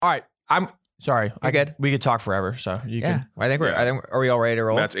All right. I'm sorry. Good. We could talk forever. So you can. I think are we all ready to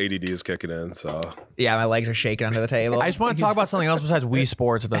roll? Matt's ADD is kicking in. So yeah, my legs are shaking under the table. I just want to talk about something else besides Wii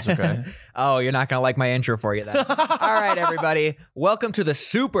Sports, if that's okay. Oh, you're not going to like my intro for you then. All right, everybody. Welcome to the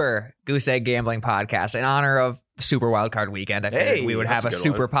Super Goose Egg Gambling Podcast. In honor of Super Wildcard Weekend, I figured we would have a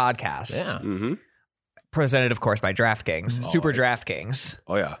super podcast. Yeah. Mm-hmm. Presented, of course, by DraftKings. Super DraftKings.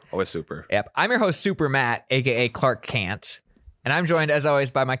 Oh, yeah. Always super. Yep. I'm your host, Super Matt, a.k.a. Clark Kent. And I'm joined, as always,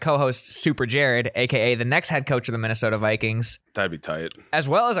 by my co-host, Super Jared, a.k.a. the next head coach of the Minnesota Vikings. That'd be tight. As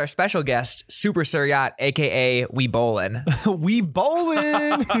well as our special guest, Super Sir Yacht, a.k.a. Wee Bowlin'. Wee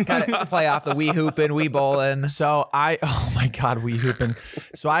Bowlin'. Gotta play off the Wee Hoopin', Wee Bowlin'. So oh my God, Wee Hoopin'.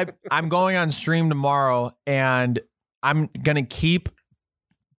 So I'm going on stream tomorrow, and I'm going to keep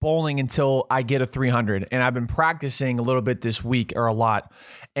bowling until I get a 300. And I've been practicing a little bit this week, or a lot.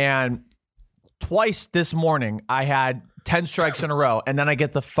 And twice this morning, I had 10 strikes in a row, and then I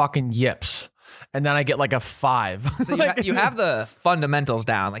get the fucking yips, and then I get like a 5. So you have the fundamentals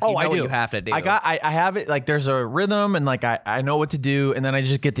down. Like, you know I do. what you have to do. I have it, like there's a rhythm, and like I know what to do, and then I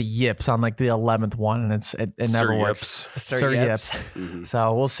just get the yips on like the 11th one, and it never works. Sir Yips. Mm-hmm.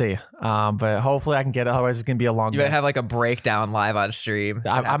 So we'll see. But hopefully I can get it. Otherwise it's gonna be a long You day. might have like a breakdown live on stream.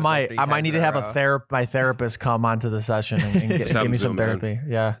 I might need to have my therapist come onto the session and give me some therapy.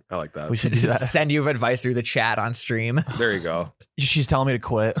 Yeah, I like that. we should do that. Send you advice through the chat on stream. There you go. She's telling me to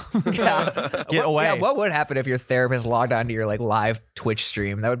quit. Yeah. Get away. Yeah, what would happen if your therapist logged onto your like live Twitch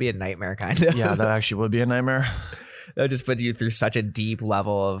stream? That would be a nightmare, kind of. Yeah, that actually would be a nightmare. That would just put you through such a deep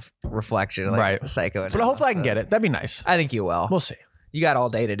level of reflection, like Right. psycho. But hopefully I can get it. That'd be nice. I think you will. We'll see. You got all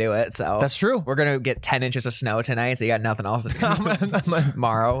day to do it, so That's true. we're gonna get 10 inches of snow tonight, so you got nothing else to do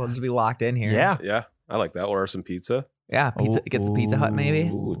tomorrow. We'll just be locked in here. Yeah. Yeah. I like that. Order some pizza. Yeah, pizza. Get the Pizza Hut maybe.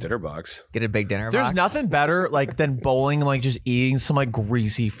 Ooh, dinner box. Get a big dinner There's box. nothing better like than bowling and like just eating some like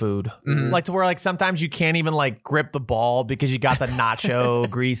greasy food. Mhm. Like to where like sometimes you can't even like grip the ball because you got the nacho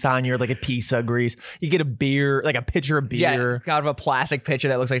grease on you, or like a pizza grease. You get a beer, like a pitcher of Yeah, beer. out of a plastic pitcher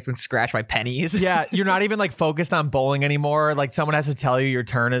that looks like it's been scratched by pennies. Yeah, you're not even like focused on bowling anymore. Like someone has to tell you your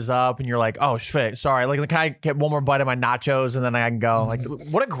turn is up, and you're like, "Oh shit, sorry." Like, can I get one more bite of my nachos and then I can go? Like,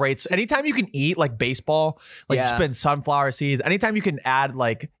 what a great! Anytime you can eat like baseball, like Yeah. you spin sunflower seeds. Anytime you can add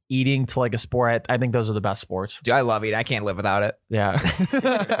like eating to like a sport, I think those are the best sports. Dude, I love it. I can't live without it. Yeah,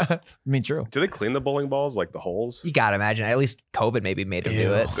 I mean, true. Do they clean the bowling balls, like the holes? You gotta imagine. At least COVID maybe made them do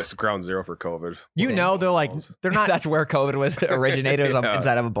Ew. it. That's ground zero for COVID. You know, they're like they're not. That's where COVID was originated, was Yeah.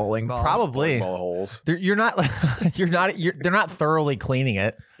 inside of a bowling ball. Probably. Ball holes. You're not. They're not thoroughly cleaning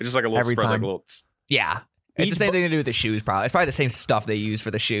it. It's just like a little Every spread, like time. a little. Yeah. It's Each the same thing to do with the shoes, probably. It's probably the same stuff they use for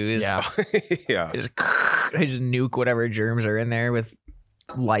the shoes. Yeah. Yeah. They just nuke whatever germs are in there with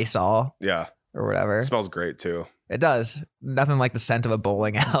Lysol Yeah. or whatever. It smells great too. It does. Nothing like the scent of a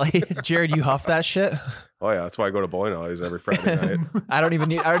bowling alley. Jared, you huff that shit. Oh yeah, that's why I go to bowling alleys every Friday night. I don't even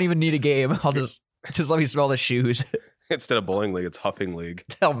need a game. I'll just let me smell the shoes. Instead of bowling league, it's huffing league.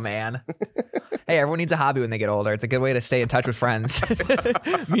 Oh man. Hey, everyone needs a hobby when they get older. It's a good way to stay in touch with friends.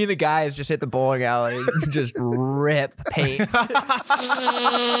 Me and the guys just hit the bowling alley, just rip paint. What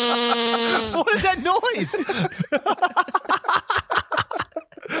is that noise?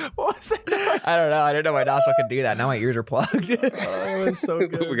 What was that noise? I don't know. I didn't know my nostril could do that. Now my ears are plugged. Oh, it's so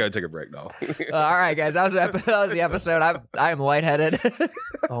good. We gotta take a break now. All right, guys. That was the episode. I am lightheaded.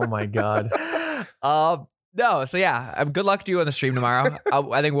 Oh my god. No, so yeah, good luck to you on the stream tomorrow.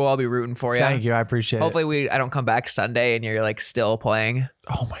 I think we'll all be rooting for you. Thank you. I appreciate it. Hopefully I don't come back Sunday and you're like still playing.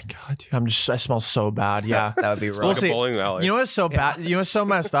 Oh my god, dude. I smell so bad. Yeah. That would be rough. We'll Like see. a bowling alley. You know what's so bad? You know what's so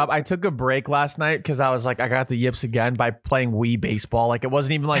messed up? I took a break last night because I was like, I got the yips again by playing Wii baseball. Like it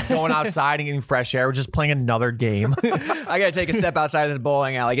wasn't even like going outside and getting fresh air. We're just playing another game. I gotta take a step outside of this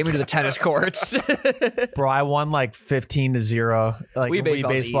bowling alley. Get me to the tennis courts. Bro, I won like 15-0. Like Wii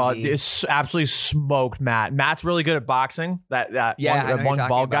baseball's baseball. easy. It's absolutely smoked Matt. Matt's really good at boxing. That Yeah, I know one who you're talking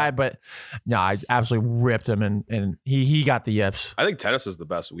ball about. guy, but no, I absolutely ripped him and he got the yips. I think tennis is the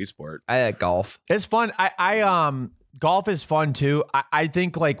best Wii sport. I like golf. It's fun. I golf is fun too. I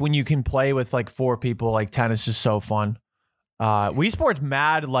think like when you can play with like 4 people, like tennis is so fun. Wii Sports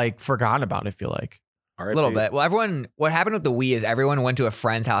mad like forgotten about, I feel like. A little bit. Well, what happened with the Wii is everyone went to a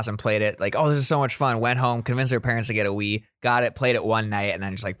friend's house and played it. Like, oh, this is so much fun. Went home, convinced their parents to get a Wii, got it, played it one night, and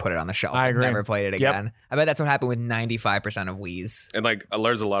then just like put it on the shelf. I and agree. Never played it Yep. again. I bet that's what happened with 95% of Wiis. And like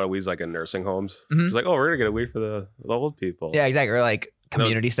there's a lot of Wiis like in nursing homes. Mhm. It's like, oh, we're gonna get a Wii for the old people. Yeah, exactly. Or like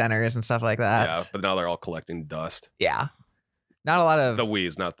community centers and stuff like that. Yeah, but now they're all collecting dust. Yeah. Not a lot of The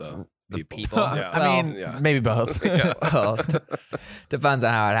Wiis, not the people. people. Yeah. I mean, yeah. maybe both. Yeah. Well, depends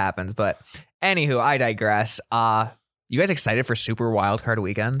on how it happens. But anywho, I digress. You guys excited for Super Wildcard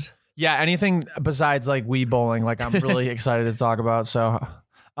Weekend? Yeah, anything besides like Wii bowling, like I'm really excited to talk about. So,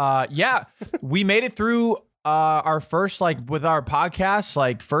 yeah, we made it through our first, like with our podcast,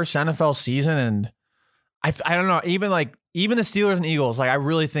 like first NFL season, and I don't know, even the Steelers and Eagles, like I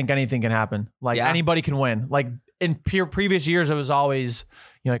really think anything can happen. Like anybody can win. Like in previous years, it was always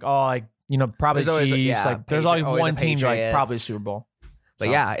like probably Chiefs. Like there's always one team like probably Super Bowl. But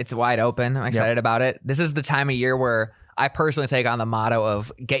yeah, it's wide open. I'm excited about it. This is the time of year where I personally take on the motto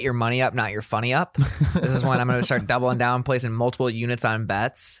of get your money up, not your funny up. This is when I'm going to start doubling down, placing multiple units on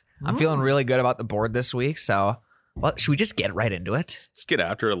bets. I'm feeling really good about the board this week. So should we just get right into it? Let's get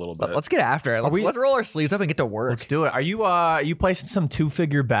after it a little bit. Let's get after it. Let's roll our sleeves up and get to work. Let's do it. Are you placing some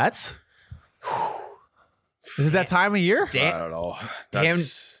 2-figure bets? Is it that time of year? I don't know. Damn.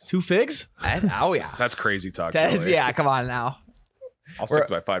 2 figs? Oh, yeah. That's crazy talk. Yeah, come on now. I'll stick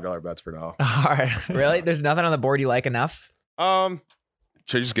to my $5 bets for now. All right. Really? There's nothing on the board you like enough? Should I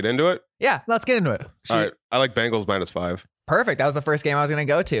just get into it? Yeah. Let's get into it. All right. I like Bengals -5. Perfect. That was the first game I was going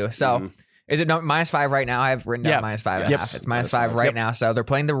to go to. So is it -5 right now? I have written down -5.5. Yes. It's -5 right now. So they're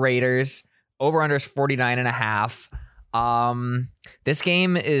playing the Raiders. Over-under is 49.5. This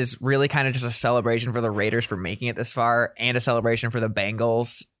game is really kind of just a celebration for the Raiders for making it this far and a celebration for the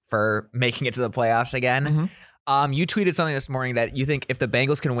Bengals for making it to the playoffs again. Mm-hmm. You tweeted something this morning that you think if the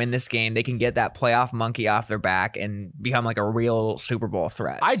Bengals can win this game, they can get that playoff monkey off their back and become like a real Super Bowl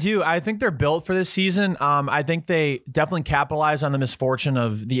threat. I do. I think they're built for this season. I think they definitely capitalize on the misfortune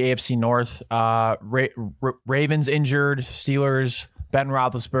of the AFC North. Ravens injured, Steelers, Ben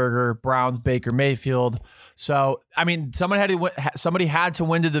Roethlisberger, Browns, Baker Mayfield. So, I mean, somebody had to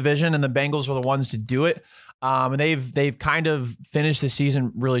win the division, and the Bengals were the ones to do it. And they've kind of finished the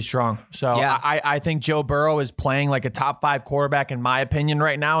season really strong. So yeah. I think Joe Burrow is playing like a top 5 quarterback in my opinion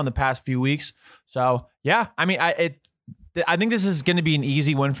right now in the past few weeks. So yeah, I mean, I think this is going to be an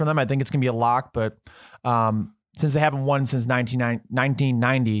easy win for them. I think it's going to be a lock, but since they haven't won since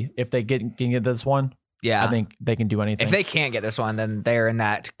 1990, if they can get this one, I think they can do anything. If they can't get this one, then they're in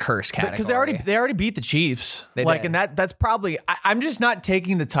that curse category. Because they already beat the Chiefs. And that's probably I'm just not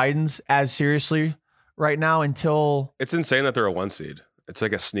taking the Titans as seriously right now until it's insane that they're a 1 seed. It's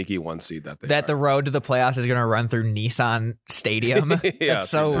like a sneaky 1 seed that the road to the playoffs is going to run through Nissan Stadium. Yeah,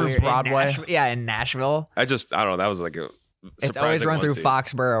 so weird. Broadway. In Nashville. I don't know. That was like a it's always run through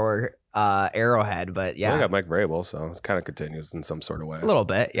Foxborough or Arrowhead, but yeah. I got Mike Vrabel, so it kind of continues in some sort of way. A little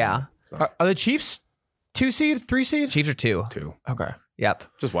bit, yeah. So. Are the Chiefs 2 seed, 3 seed? Chiefs are 2. 2. Okay. Yep.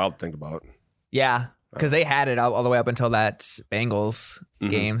 Just wild to think about. Yeah. Because they had it all the way up until that Bengals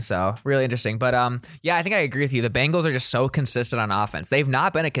game. So really interesting. But yeah, I think I agree with you. The Bengals are just so consistent on offense. They've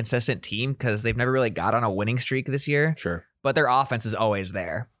not been a consistent team because they've never really got on a winning streak this year. Sure. But their offense is always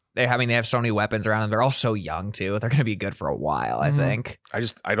there. They have so many weapons around them. They're all so young too. They're going to be good for a while, I think.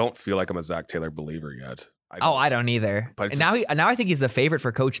 I don't feel like I'm a Zach Taylor believer yet. I don't either. But now I think he's the favorite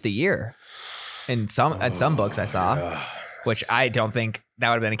for Coach of the Year in some books I saw. Yeah. Which I don't think that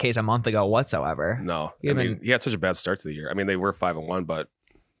would have been the case a month ago whatsoever. No. I mean, he had such a bad start to the year. I mean, they were 5-1, but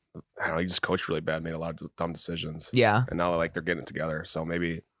I don't know, he just coached really bad, made a lot of dumb decisions. Yeah. And now they're getting it together. So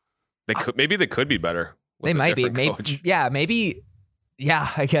maybe they could be better. They might be. Maybe. Yeah,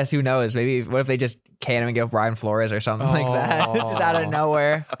 I guess who knows? Maybe what if they just can him and give Brian Flores or something like that? Just out of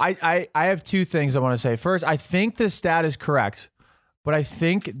nowhere. I have 2 things I want to say. First, I think the stat is correct. But I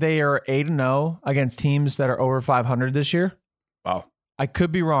think they are 8-0 against teams that are over 500 this year. Wow. I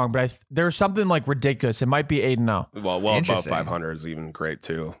could be wrong, but there's something like ridiculous. It might be 8-0. Well, above 500 is even great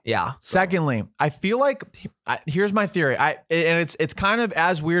too. Yeah. So. Secondly, I feel like here's my theory. And it's kind of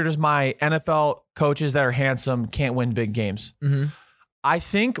as weird as my NFL coaches that are handsome can't win big games. Mm-hmm. I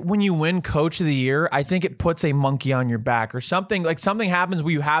think when you win Coach of the Year, I think it puts a monkey on your back or something. Like something happens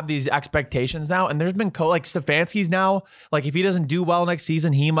where you have these expectations now. And there's been like Stefanski's now. Like if he doesn't do well next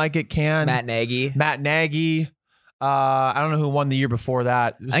season, he might get canned. Matt Nagy. I don't know who won the year before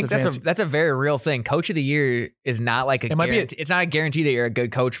that. I think that's a very real thing. Coach of the Year is not like it's not a guarantee that you're a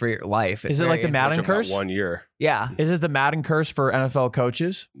good coach for your life. Is it like the Madden curse? 1 year. Yeah. Is it the Madden curse for NFL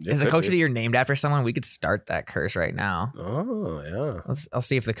coaches? Is the Coach of the Year named after someone? We could start that curse right now. Oh, yeah. I'll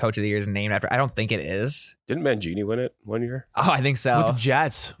see if the Coach of the Year is named after. I don't think it is. Didn't Mangini win it 1 year? Oh, I think so. With the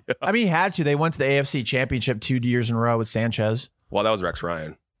Jets. I mean, he had to. They went to the AFC Championship 2 years in a row with Sanchez. Well, that was Rex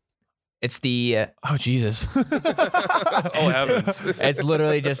Ryan. It's the Oh Jesus! Oh heavens! it's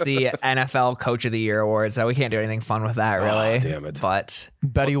literally just the NFL Coach of the Year award, so we can't do anything fun with that, really. Oh, damn it. But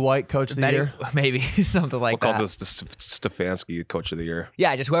Betty White, Coach of the Year. maybe something like We'll that. call this the Stefanski Coach of the Year.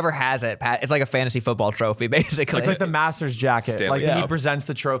 Yeah, just whoever has it. It's like a fantasy football trophy, basically. It's like the Masters jacket. Stanley Like he Cup. presents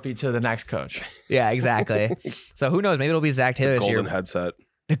the trophy to the next coach. Yeah, exactly. So who knows? Maybe it'll be Zach Taylor this year. Golden headset.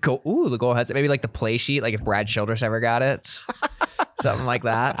 The goal headset. Maybe like the play sheet, like if Brad Childress ever got it. Something like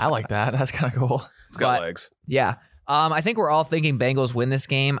that. I like that. That's kind of cool. It's got But- legs. Yeah. I think we're all thinking Bengals win this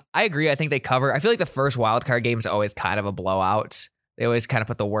game. I agree. I think they cover. I feel like the first wild card game is always kind of a blowout. They always kind of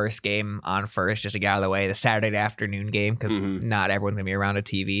put the worst game on first just to get out of the way. The Saturday afternoon game because not everyone's going to be around a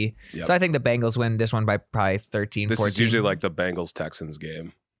TV. Yep. So I think the Bengals win this one by probably 13, This 14. is usually like the Bengals-Texans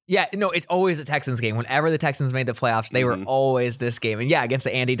game. Yeah, no, it's always the Texans game. Whenever the Texans made the playoffs, they were always this game. And yeah, against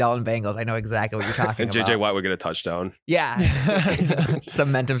the Andy Dalton Bengals, I know exactly what you're talking And about. JJ Watt would get a touchdown. Yeah.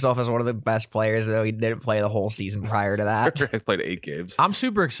 Cement himself as one of the best players, though he didn't play the whole season prior to that. He played 8 games. I'm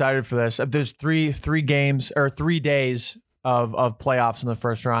super excited for this. There's three games or 3 days of playoffs in the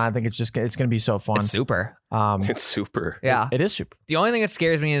first round. I think it's going to be so fun. It's super. It's super. Yeah. It is super. The only thing that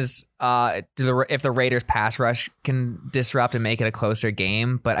scares me is if the Raiders pass rush can disrupt and make it a closer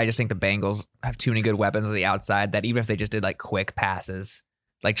game. But I just think the Bengals have too many good weapons on the outside that even if they just did like quick passes,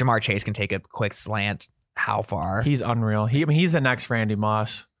 like Jamar Chase can take a quick slant. How far? He's unreal. He's the next Randy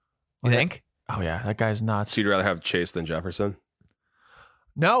Moss. You think? Oh yeah, that guy's nuts. So you'd rather have Chase than Jefferson?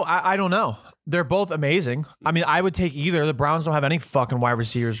 No, I don't know. They're both amazing. I mean, I would take either. The Browns don't have any fucking wide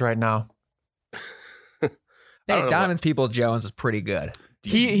receivers right now. Hey, Donovan's Peoples-Jones is pretty good.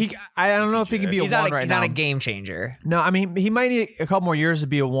 I don't know if he can be a He's one not right he's now. not a game changer. No, I mean, he might need a couple more years to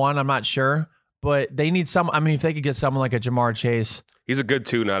be a one. I'm not sure, but they need some. I mean, if they could get someone like a Jamar Chase, He's a good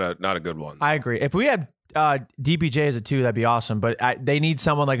 2, not a good one. I agree. If we had DPJ as a 2, that'd be awesome. But they need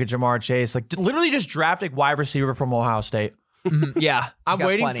someone like a Jamar Chase, like literally just draft a wide receiver from Ohio State. Yeah. I'm got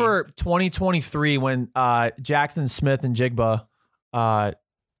waiting plenty. for 2023 when Jackson Smith and Jigba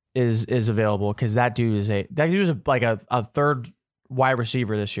is available because that dude is like a third wide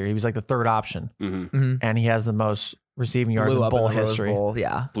receiver this year. He was like the third option, and he has the most receiving yards Blew in up bowl in the Rose history. Bowl.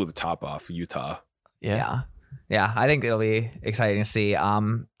 Yeah. Blew the top off Utah. Yeah. I think it'll be exciting to see.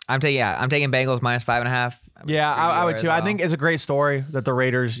 I'm taking Bengals -5.5. Yeah, I would too. I think it's a great story that the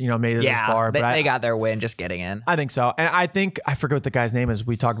Raiders, made it this far. But they got their win just getting in. I think so, and I forget what the guy's name is.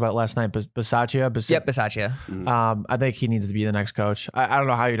 We talked about it last night, Bisaccia. Yep, Bisaccia. I think he needs to be the next coach. I don't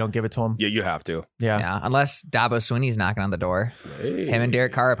know how you don't give it to him. Yeah, you have to. Yeah, unless Dabo Swinney's knocking on the door. Hey. Him and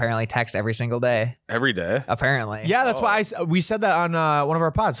Derek Carr apparently text every single day. Every day. Apparently. Yeah, that's why we said that on one of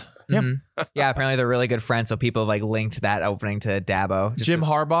our pods. Yeah, Yeah, apparently they're really good friends. So people have like linked that opening to Dabo. Jim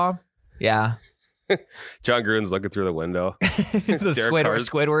Harbaugh. Yeah. John Gruden's looking through the window. The Derek Carr's-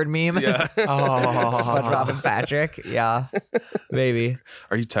 Squidward meme. Yeah. Oh, SpongeBob and Patrick. Yeah. Maybe.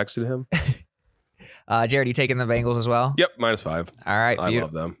 Are you texting him? Jared, you taking the Bengals as well? Yep, -5. All right. I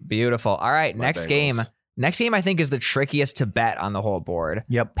love them. Beautiful. All right. My Next Bengals. game. Next game, I think, is the trickiest to bet on the whole board.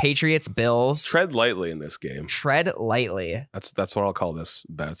 Yep. Patriots, Bills. Tread lightly in this game. Tread lightly. That's what I'll call this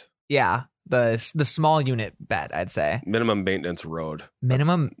bet. Yeah. The small unit bet, I'd say. Minimum maintenance road.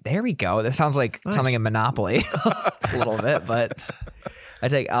 Minimum. There we go. That sounds like something in Monopoly a little bit, but I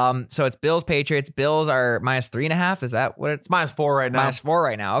take so it's Bills, Patriots. Bills are -3.5. Is that what it's -4 right now. -4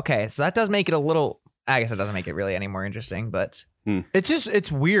 right now? Okay. So that does make it a little, I guess it doesn't make it really any more interesting, but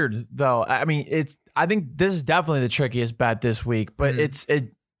It's weird though. I mean, I think this is definitely the trickiest bet this week, but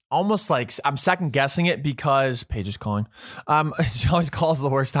it almost like I'm second guessing it because Paige is calling. She always calls the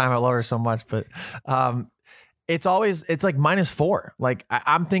worst time. I love her so much, but it's like -4. Like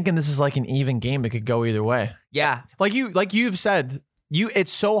I'm thinking this is like an even game. It could go either way. yeah. Like you've said,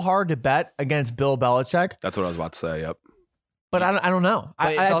 it's so hard to bet against Bill Belichick. That's what I was about to say. Yep. But I don't know. But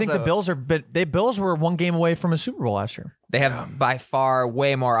I it's think the also- Bills were one game away from a Super Bowl last year. They have by far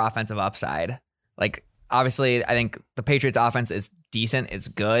way more offensive upside. Like, obviously, I think the Patriots offense is decent. It's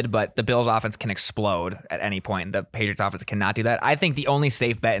good, but the Bills offense can explode at any point. The Patriots offense cannot do that. I think the only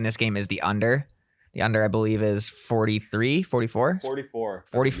safe bet in this game is the under. The under, I believe, is 43, 44? 44.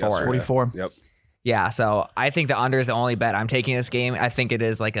 44. 44. Yep. Yeah, so I think the under is the only bet I'm taking this game. I think it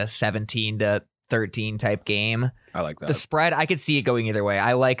is like a 17-13 type game. I like that. The spread, I could see it going either way.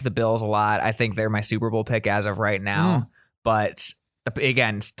 I like the Bills a lot. I think they're my Super Bowl pick as of right now. But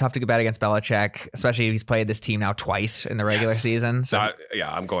again, it's tough to get bet against Belichick, especially if he's played this team now twice in the regular season. So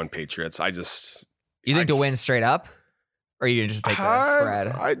I'm going Patriots. you think to win straight up? Or you just take the spread?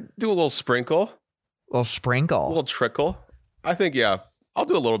 I do a little sprinkle, A little sprinkle. a little trickle. I think, I'll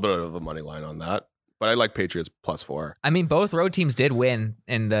do a little bit of a money line on that. but I like Patriots +4. I mean, both road teams did win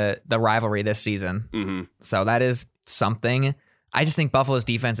in the rivalry this season. Mm-hmm. So that is something. I just think Buffalo's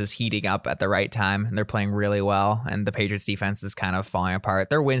defense is heating up at the right time, and they're playing really well, and the Patriots defense is kind of falling apart.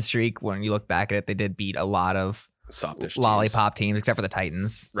 Their win streak, when you look back at it, they did beat a lot of Softish lollipop teams, except for the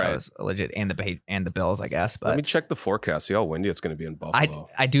Titans. Right. That was legit, and the Bills, I guess. But let me check the forecast, see how windy it's going to be in Buffalo.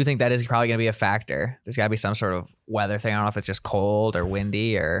 I do think that is probably going to be a factor. There's got to be some sort of weather thing. I don't know if it's just cold or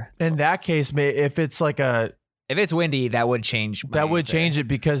windy or. In that case, if it's like if it's windy, that would change. That would change it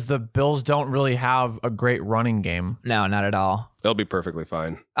because the Bills don't really have a great running game. No, not at all. They'll be perfectly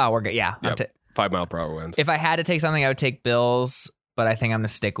fine. Oh, we're good. Yeah. Yep. 5-mile-per-hour winds. If I had to take something, I would take Bills, but I think I'm going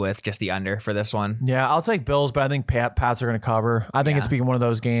to stick with just the under for this one. Yeah, I'll take Bills, but I think Pats are going to cover. I think it's being one of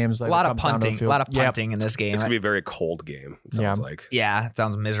those games. Like, a lot of punting in this game. It's going to be a very cold game, it sounds like. Yeah, it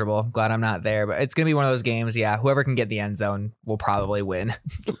sounds miserable. Glad I'm not there, but it's going to be one of those games. Yeah, whoever can get the end zone will probably win.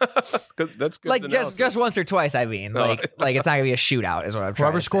 That's good. Like just once or twice, I mean. Like it's not going to be a shootout is what I'm trying to say.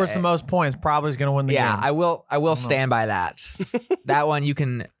 Whoever scores the most points probably is going to win the game. Yeah, I will stand by that. That one you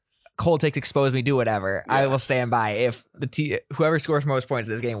can cold takes, expose me, do whatever. Yeah. I will stand by if whoever scores most points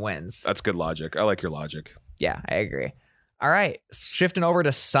in this game wins. That's good logic. I like your logic. Yeah, I agree. All right, shifting over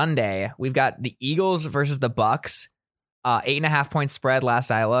to Sunday, we've got the Eagles versus the Bucks. 8.5 point spread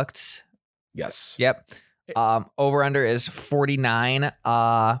last I looked. Yes. Yep. Over under is 49.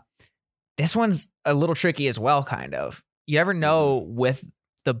 This one's a little tricky as well, kind of. You never know with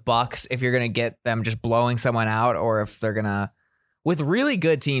the Bucks if you're gonna get them just blowing someone out or if they're gonna. With really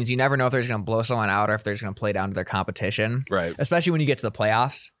good teams, you never know if they're just going to blow someone out or if they're just going to play down to their competition. Right. Especially when you get to the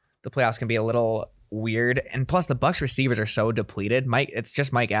playoffs. The playoffs can be a little weird. And plus, the Bucs receivers are so depleted. It's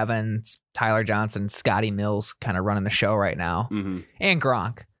just Mike Evans, Tyler Johnson, Scotty Mills kind of running the show right now. Mm-hmm. And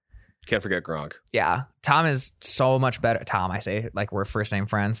Gronk. Can't forget Gronk. Yeah. Tom is so much better. Tom, I say, like we're first name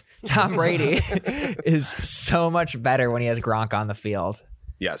friends. Tom Brady is so much better when he has Gronk on the field.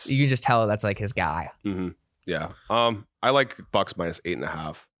 Yes. You can just tell that's like his guy. Mm-hmm. Yeah. I like Bucks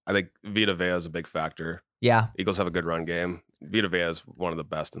 -8.5. I think Vita Vea is a big factor. Yeah. Eagles have a good run game. Vita Vea is one of the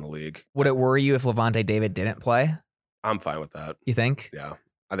best in the league. Would it worry you if Levante David didn't play? I'm fine with that. You think? Yeah.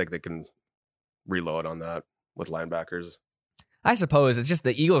 I think they can reload on that with linebackers. I suppose it's just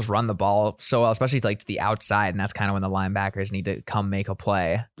the Eagles run the ball so well, especially like to the outside, and that's kind of when the linebackers need to come make a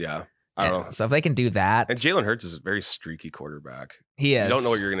play. Yeah. I don't know. So if they can do that. And Jalen Hurts is a very streaky quarterback. He is. You don't know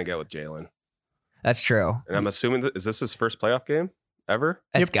what you're going to get with Jalen. That's true. And I'm assuming is this his first playoff game ever?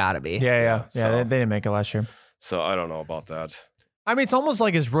 It's got to be. Yeah. They didn't make it last year. So I don't know about that. I mean, it's almost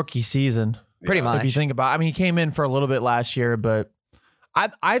like his rookie season. Pretty much. If you think about it. I mean, he came in for a little bit last year, but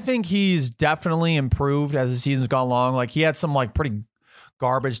I think he's definitely improved as the season's gone along. Like, he had some like pretty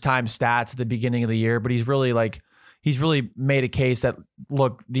garbage time stats at the beginning of the year, but he's really made a case that,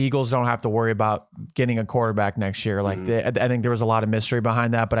 look, the Eagles don't have to worry about getting a quarterback next year. Like, I think there was a lot of mystery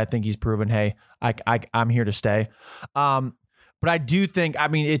behind that, but I think he's proven, hey, I'm here to stay. But I do think, I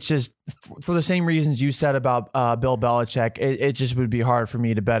mean, it's just for the same reasons you said about Bill Belichick, it just would be hard for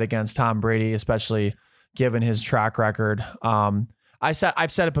me to bet against Tom Brady, especially given his track record. I've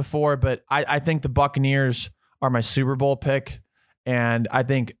said it before, but I think the Buccaneers are my Super Bowl pick, and I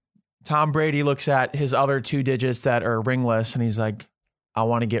think Tom Brady looks at his other 2 digits that are ringless, and he's like, I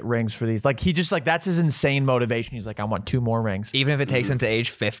want to get rings for these. Like, he just like, that's his insane motivation. He's like, I want 2 more rings. Even if it takes him to age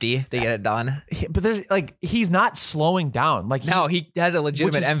 50 to get it done. But there's like, he's not slowing down. Like, he has a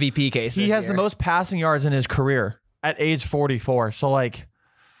legitimate MVP case. He has the most passing yards in his career at age 44. So like,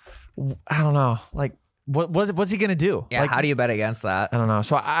 I don't know. Like, what's he gonna do? Yeah, like, how do you bet against that? I don't know.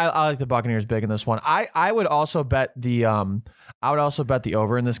 So I like the Buccaneers big in this one. I would also bet the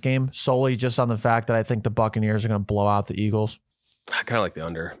over in this game solely just on the fact that I think the Buccaneers are gonna blow out the Eagles. I kind of like the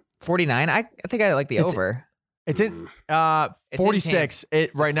under 49. I think I like the over. It's in 46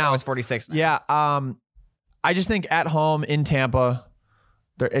 right now. It's 46 now. Yeah. I just think at home in Tampa,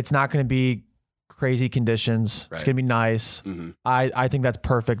 it's not going to be crazy conditions. Right. It's going to be nice. Mm-hmm. I think that's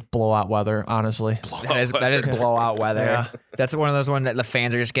perfect blowout weather, honestly. That is blowout weather. Yeah. That's one of those ones that the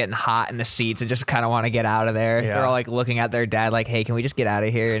fans are just getting hot in the seats and just kind of want to get out of there. Yeah. They're all like looking at their dad like, hey, can we just get out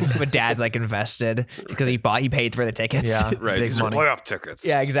of here? But dad's like invested because he paid for the tickets. Yeah, right. big These are money. playoff tickets.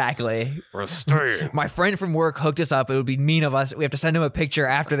 Yeah, exactly. We're staying. My friend from work hooked us up. It would be mean of us. We have to send him a picture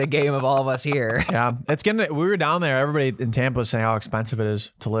after the game of all of us here. Yeah, we were down there. Everybody in Tampa was saying how expensive it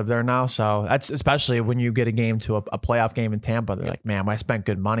is to live there now. So that's especially when you get a game to a playoff game in Tampa. They're like, man, I spent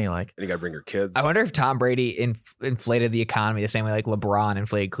good money. Like, and you got to bring your kids. I wonder if Tom Brady inflated the economy the same way like LeBron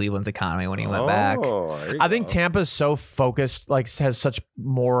inflated Cleveland's economy when he went back. I think Tampa's so focused, like has such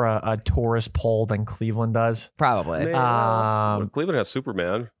more a tourist pull than Cleveland does. Probably. Cleveland has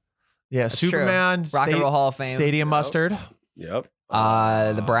Superman. Yeah, That's Superman, true. Rock and Roll Hall of Fame. Stadium Mustard. Yep.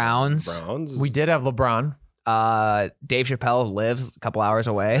 The Browns. We did have LeBron. Dave Chappelle lives a couple hours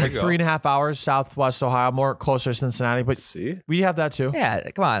away. Like 3.5 hours southwest Ohio, more closer to Cincinnati, but See? we have that too. Yeah,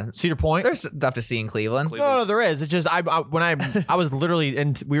 come on. Cedar Point. There's stuff to see in Cleveland. No, there is. It's just I was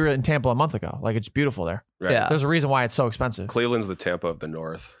literally we were in Tampa a month ago. Like it's beautiful there. Right. Yeah. There's a reason why it's so expensive. Cleveland's the Tampa of the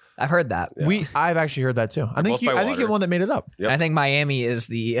North. I've heard that. Yeah. I've actually heard that too. I think both by you're water. the one that made it up. Yep. And I think Miami is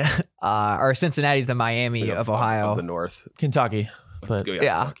the or Cincinnati's the Miami of Ohio. Of the North. Kentucky. But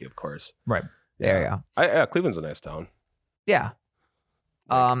Yeah. Kentucky, of course. right. There you go. Yeah, Cleveland's a nice town. Yeah.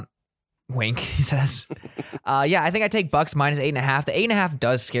 Wink, he says. Yeah, I think I take Bucks minus 8.5. The 8.5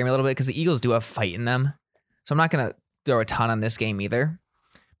 does scare me a little bit because the Eagles do have fight in them. So I'm not going to throw a ton on this game either.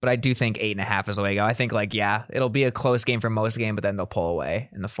 But I do think 8.5 is the way to go. I think it'll be a close game for most game, but then they'll pull away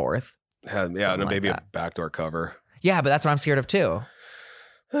in the fourth. Yeah, and like maybe that. a backdoor cover. Yeah, but that's what I'm scared of too.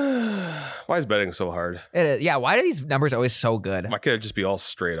 Why is betting so hard? It is. Yeah, why are these numbers always so good? Why can't it just be all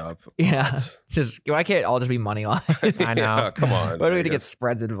straight up? Yeah, why can't it all just be money line? I know. Yeah, come on. Why do we have to get Vegas.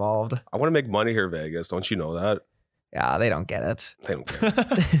 spreads involved? I want to make money here, Vegas. Don't you know that? Yeah, they don't get it. They don't care.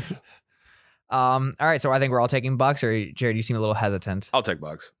 All right, so I think we're all taking Bucks, or Jared, you seem a little hesitant. I'll take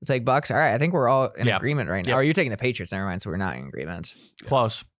Bucks. We'll take Bucks. All right, I think we're all in Yeah. agreement right now. Yeah. Or you're taking the Patriots? Never mind. So we're not in agreement.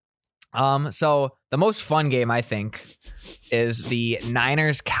 Close. So the most fun game I think is the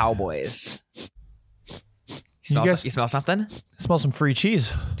Niners Cowboys. You smell something? Smell some free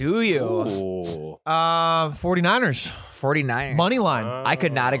cheese. Do you? Ooh. 49ers. 49ers. Money line. I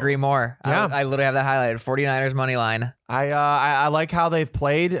could not agree more. Yeah. I literally have that highlighted. 49ers money line. I like how they've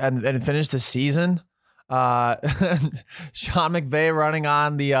played and finished the season. Sean McVay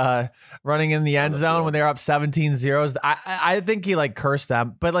running in the end zone when they're up 17-0. I think he cursed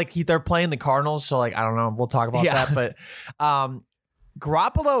them, but they're playing the Cardinals, so I don't know. We'll talk about that. But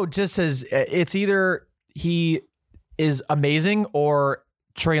Garoppolo just says it's either he is amazing or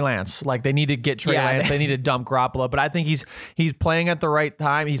Trey Lance. They need to get Trey Lance. They need to dump Garoppolo. But I think he's playing at the right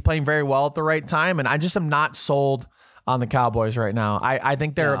time. He's playing very well at the right time, and I just am not sold on the Cowboys right now. I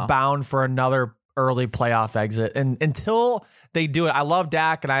think they're bound for another early playoff exit, and until they do it, I love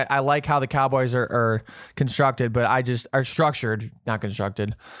Dak and I like how the Cowboys are constructed, but I just are structured, not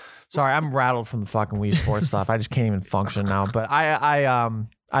constructed. Sorry, I'm rattled from the fucking Wii Sports stuff. I just can't even function now. But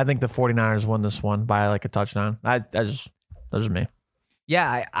I think the 49ers win this one by a touchdown. That's just me.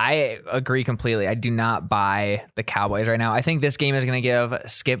 Yeah, I agree completely. I do not buy the Cowboys right now. I think this game is going to give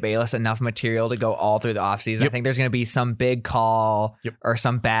Skip Bayless enough material to go all through the offseason. I think there's going to be some big call or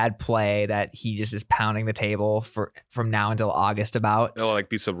some bad play that he just is pounding the table from now until August about. It'll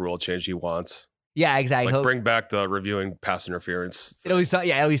be some rule change he wants. Yeah, exactly. Bring back the reviewing pass interference. It'll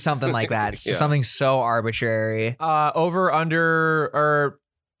be something like that. It's just something so arbitrary. Over, under, or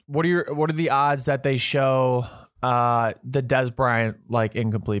what are the odds that they show the Des Bryant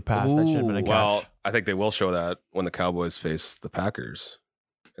incomplete pass that should have been a catch? Well, I think they will show that when the Cowboys face the Packers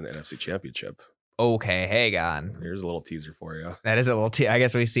in the NFC Championship. Okay, hang on. Here's a little teaser for you. That is a little I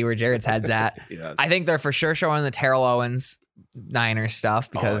guess we see where Jared's head's at. Yeah. I think they're for sure showing the Terrell Owens Niners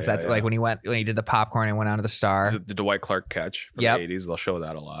stuff because that's when he did the popcorn and went onto the star. The Dwight Clark catch from the 80s. They'll show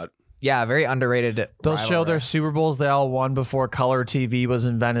that a lot. Yeah, very underrated. They'll show their Super Bowls they all won before color TV was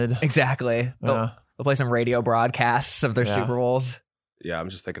invented. Exactly. They'll play some radio broadcasts of their Super Bowls. Yeah, I'm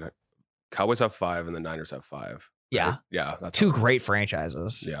just thinking Cowboys have 5 and the Niners have 5. Yeah. Right? Yeah. That's two great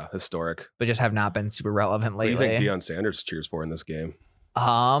franchises. Yeah, historic. But just have not been super relevant lately. What do you think Deion Sanders cheers for in this game?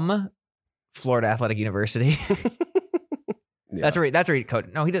 Florida Athletic University. Yeah. That's where he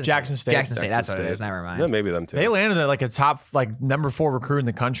coached. No, he doesn't. Jackson State. That's what it is. Never mind. Yeah, maybe them too. They landed at a top number 4 recruit in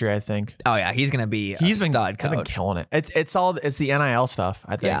the country, I think. Oh yeah, he's gonna be a stud coach. He's been killing it. It's the NIL stuff,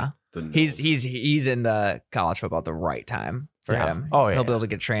 I think. Yeah. He's in the college football at the right time for him. Oh yeah. He'll be able to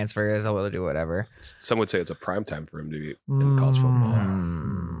get transfers, he'll be able to do whatever. Some would say it's a prime time for him to be in college football.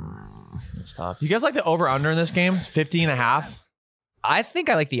 It's tough. You guys like the over under in this game? 50.5? I think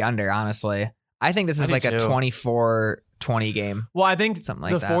I like the under, honestly. I think this is a 24-20 game. Well, I think something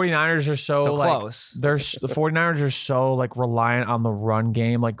like the that. 49ers are so close. The 49ers are so reliant on the run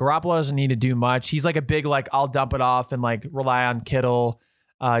game. Garoppolo doesn't need to do much. He's a big I'll dump it off and rely on Kittle,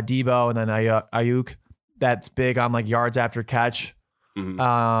 Debo, and then Ayuk. That's big on yards after catch.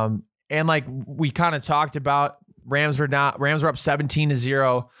 Mm-hmm. And we kind of talked about, Rams were up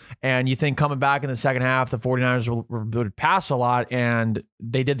 17-0, and you think coming back in the second half, the 49ers would pass a lot, and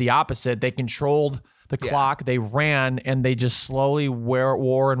they did the opposite. They controlled the clock, they ran, and they just slowly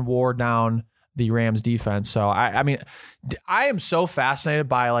wore down the Rams defense. So I mean, I am so fascinated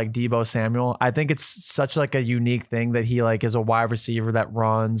by like Deebo Samuel. I think it's such like a unique thing that he like is a wide receiver that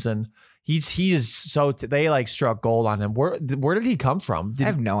runs, and he is so they like struck gold on him. Where did he come from? I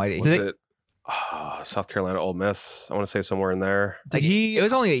have no idea. Was it South Carolina, Ole Miss? I want to say somewhere in there. Like it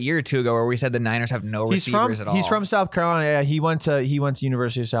was only a year or two ago where we said the Niners have no receivers at all. He's from South Carolina. Yeah, he went to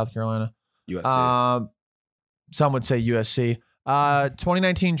University of South Carolina. USC. Some would say USC.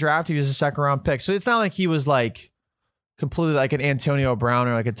 2019 draft, he was a second round pick. So it's not like he was like completely like an Antonio Brown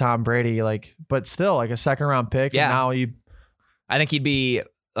or like a Tom Brady, like, but still like a second round pick. Yeah. And now I think he'd be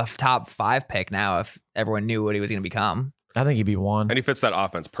a top 5 pick now if everyone knew what he was going to become. I think he'd be one. And he fits that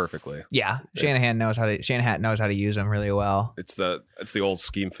offense perfectly. Yeah, Shanahan knows how to use him really well. It's the old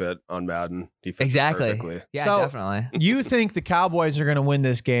scheme fit on Madden. He fits Exactly. it perfectly. Yeah, So, definitely. You think the Cowboys are going to win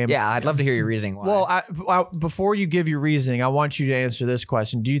this game? Yeah, I'd love to hear your reasoning why. Well, before you give your reasoning, I want you to answer this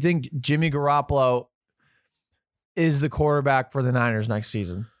question. Do you think Jimmy Garoppolo is the quarterback for the Niners next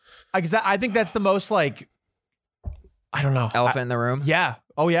season? I think that's the most like, I don't know. Elephant in the room. Yeah.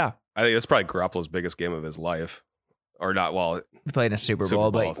 Oh, yeah. I think it's probably Garoppolo's biggest game of his life. Or not, well, He played in a Super Super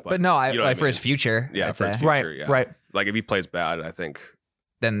Bowl, Bowl, but but no, you know what I for his mean. future. yeah, I'd for his say. future, Right, yeah. right. Like if he plays bad, I think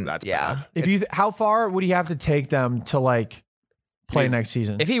Then that's yeah. bad. How far would he have to take them to like play He's- next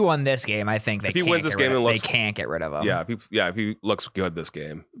season? If he won this game, I think If he wins this game and they looks- can't get rid of him. if he looks good this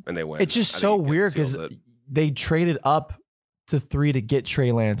game and they win. It's just I think so he weird seals because it. they traded up to 3 to get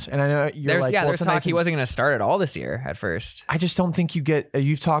Trey Lance, and I know you're There's like, well, there's it's a talk nice he wasn't going to start at all this year at first. I just don't think you get.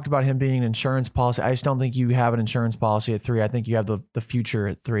 You've talked about him being an insurance policy. I just don't think you have an insurance policy at 3. I think you have the future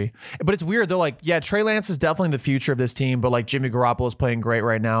at 3. But it's weird. They're like, yeah, Trey Lance is definitely the future of this team, but like Jimmy Garoppolo is playing great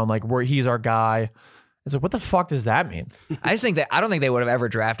right now, and like he's our guy. It's like, what the fuck does that mean? I don't think they would have ever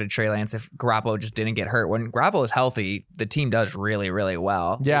drafted Trey Lance if Garoppolo just didn't get hurt. When Garoppolo is healthy, the team does really, really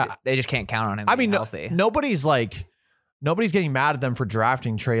well. Yeah. They just can't count on him. I being mean, healthy. Nobody's getting mad at them for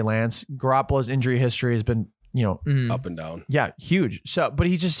drafting Trey Lance. Garoppolo's injury history has been, Mhm. up and down. yeah, huge. So, but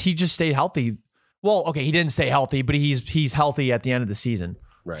he just stayed healthy. Well, okay, he didn't stay healthy, but he's healthy at the end of the season.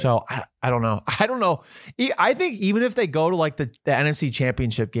 Right. So I don't know. I don't know. I think even if they go to like the NFC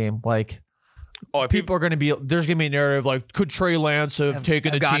Championship game, like if people are going to be, there's going to be a narrative like, could Trey Lance have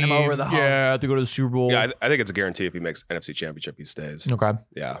taken the gotten team him over the hump. Yeah, to go to the Super Bowl. yeah, I think it's a guarantee if he makes NFC Championship, he stays. Okay.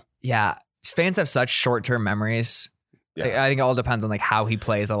 Yeah. Yeah, fans have such short-term memories. Yeah. I think it all depends on like how he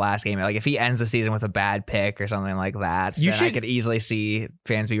plays the last game. Like if he ends the season with a bad pick or something like that, I could easily see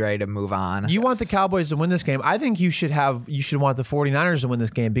fans be ready to move on. You want the Cowboys to win this game. I think you should want the 49ers to win this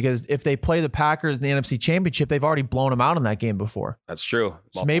game because if they play the Packers in the NFC Championship, they've already blown them out in that game before. That's true.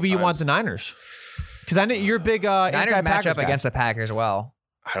 So maybe you want the Niners. Because I know you're a big Niners match anti-Packers up guy. against the Packers well.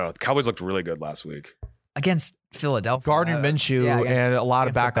 I don't know. The Cowboys looked really good last week. Against Philadelphia. Gardner Minshew and a lot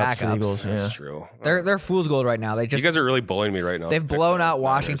of against backups the for the Eagles. That's Yeah. true. They're fool's gold right now. You guys are really bullying me right now. They've Pick blown the out Niners.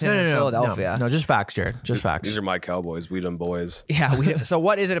 Washington and Philadelphia. No, just facts, Jared. Just facts. These are my Cowboys. We them boys. Yeah. So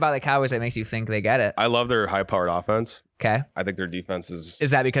what is it about the Cowboys that makes you think they get it? I love their high-powered offense. Okay. I think their defense is.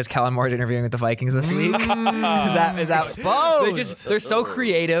 Is that because Kellen Moore's interviewing with the Vikings this week? Is that Exposed. They're so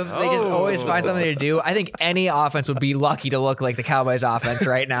creative. They just always find something to do. I think any offense would be lucky to look like the Cowboys offense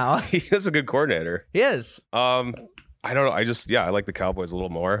right now. He is a good coordinator. He is. I don't know. I like the Cowboys a little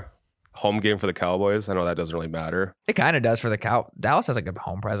more. Home game for the Cowboys. I know that doesn't really matter. It kind of does for the Dallas has a good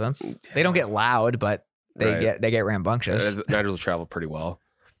home presence. They don't get loud, but they get rambunctious. The Niners will travel pretty well.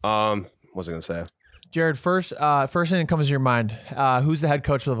 What was I going to say? Jared, first thing that comes to your mind, who's the head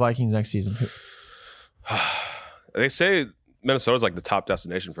coach for the Vikings next season? They say Minnesota's like the top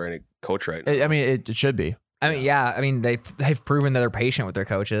destination for any coach right now. I mean, it should be. They've proven that they're patient with their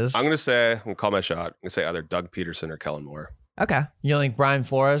coaches. I'm going to call my shot. I'm going to say either Doug Peterson or Kellen Moore. Okay. You don't think Brian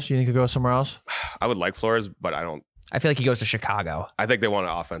Flores? You think he'll go somewhere else? I would like Flores, but I don't. I feel like he goes to Chicago. I think they want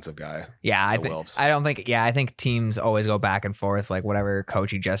an offensive guy. Yeah, I Wilfs. think teams always go back and forth. Like whatever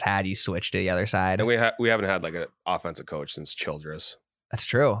coach you just had, you switch to the other side. And we haven't had like an offensive coach since Childress. That's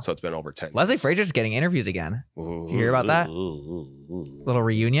true. So it's been over 10 years. Leslie Frazier's getting interviews again. Did you hear about that? Little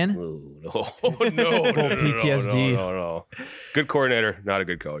reunion? No, PTSD. No. Good coordinator, not a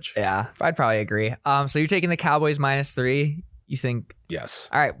good coach. Yeah, I'd probably agree. So you're taking the Cowboys -3. You think? Yes.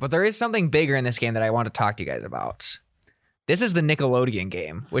 All right, but there is something bigger in this game that I want to talk to you guys about. This is the Nickelodeon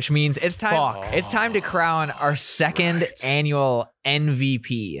game, which means it's time. It's time to crown our second annual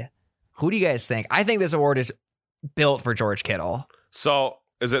MVP. Who do you guys think? I think this award is built for George Kittle. So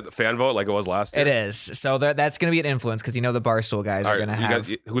is it the fan vote like it was last year? It is. So that's going to be an influence because the Barstool guys are going to have.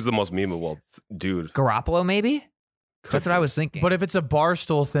 Who's the most memeable dude? Garoppolo, maybe? That's what I was thinking. But if it's a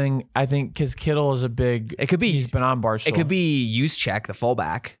Barstool thing, I think because Kittle is a big. It could be. He's been on Barstool. It could be Juszczyk, the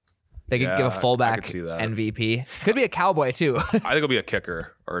fullback. They could give a I fullback could see that. MVP. Could be a Cowboy too. I think it'll be a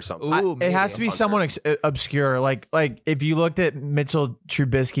kicker or something. Ooh, It maybe. has to be someone obscure. Like if you looked at Mitchell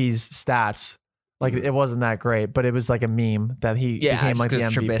Trubisky's stats, like it wasn't that great, but it was like a meme that he became like the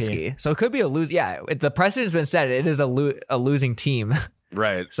MVP. Trubisky. So it could be a lose. Yeah, the precedent's been set. It is a losing team.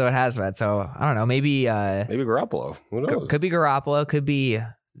 Right. So it has been. So I don't know. Maybe Garoppolo. Who knows? could be Garoppolo. Could be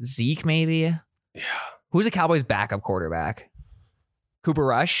Zeke. Maybe. Yeah. Who's the Cowboys' backup quarterback? Cooper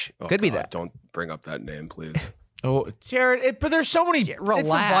Rush. Oh, could be God, that. Don't bring up that name, please. Oh, Jared, but there's so many. It's the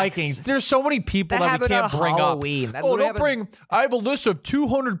relax. Vikings. There's so many people That that we happened can't on bring Halloween. up. That Oh, literally don't bring. I have a list of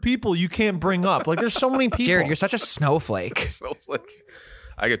 200 people you can't bring up. Like there's so many people. Jared, you're such a snowflake. So like,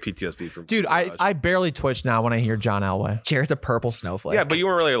 I get PTSD from Dude, I barely twitch now when I hear John Elway. Jared's a purple snowflake. Yeah, but you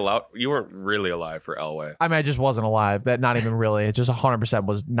weren't really allowed. You weren't really alive for Elway. I mean, I just wasn't alive. That not even really. It just 100%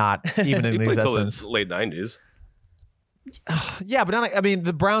 was not even in He played till existence. the late 90s. Yeah, but not, I mean,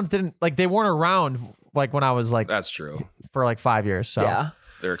 the Browns didn't like they weren't around like when I was like That's true. for like 5 years. So yeah.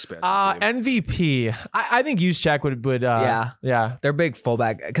 They're expansive. Team. MVP. I think Juszczyk would. Yeah. They're big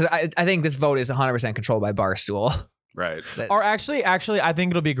fullback because I think this vote is 100% controlled by Barstool. Right. Or actually, I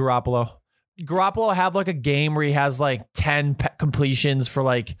think it'll be Garoppolo. Garoppolo have like a game where he has like 10 completions for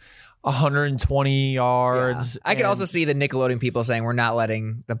like 120 yards. I could also see the Nickelodeon people saying we're not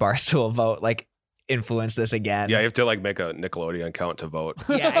letting the Barstool vote like influence this again. Yeah, you have to like make a Nickelodeon account to vote.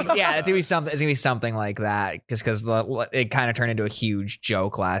 yeah, it's gonna be something. It's gonna be something like that, just because it kind of turned into a huge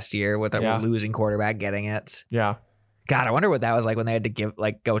joke last year with a losing quarterback getting it. Yeah. God, I wonder what that was like when they had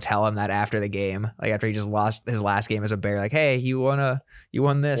to go tell him that after the game, like after he just lost his last game as a Bear. Like, hey, you won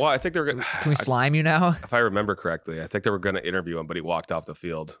this. Well, I think they're gonna. Can we slime you now? If I remember correctly, I think they were going to interview him, but he walked off the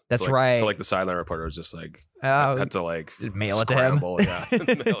field. That's so, like, right. So like the sideline reporter was just like Oh, had to like mail it to him. Yeah,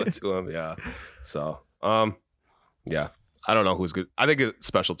 mail it to him. Yeah. So yeah. I don't know who's good. I think it's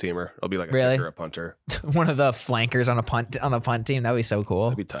special teamer. It'll be like a Really? kicker, a punter. One of the flankers on the punt team. That'd be so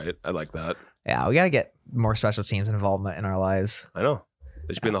cool. That'd be tight. I like that. Yeah, we got to get more special teams involvement in our lives. I know.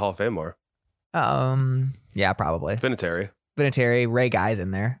 They should be in the Hall of Fame more. Yeah, probably. Vinatieri. Ray Guy's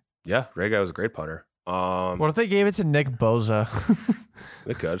in there. Yeah, Ray Guy was a great punter. What if they gave it to Nick Bosa?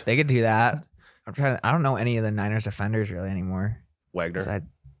 They could. They could do that. I don't know any of the Niners defenders really anymore. Wagner.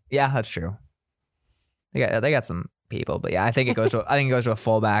 Yeah, that's true. They got some people, but yeah, I think it goes to a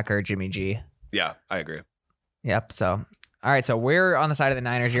fullback or Jimmy G. Yeah, I agree. Yep. So, all right. So we're on the side of the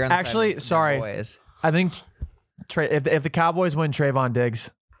Niners. You're on the Actually, side of the sorry. Cowboys. I think if the Cowboys win, Trayvon Diggs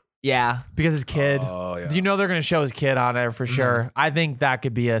Yeah. because his kid. Oh yeah. You know they're going to show his kid on there for sure. I think that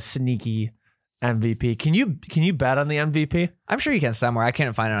could be a sneaky MVP. Can you bet on the MVP? I'm sure you can somewhere. I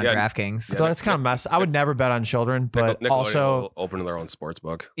couldn't find it on Yeah. DraftKings. So that's kind of mess. I would never bet on children, but Nickelodeon also will open their own sports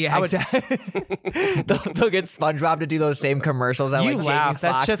book. Yeah, exactly. they'll get SpongeBob to do those same commercials that you like laugh.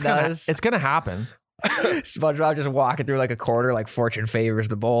 Jamie That's Foxx just does. it's gonna happen. SpongeBob just walking through like a quarter, like fortune favors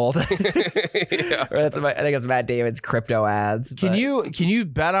the bold. Yeah. Or I think it's Matt David's crypto ads. Can you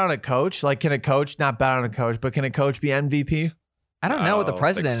bet on a coach? Like, can a coach not bet on a coach, but can a coach be MVP? I don't know what the I don't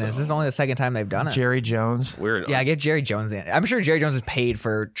president think is. so. This is only the second time they've done it. Jerry Jones. Weird. Yeah, get Jerry Jones in. I'm sure Jerry Jones is paid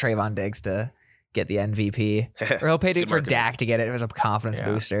for Trayvon Diggs to get the MVP, or he'll pay Good for marketing. Dak to get it as a confidence Yeah.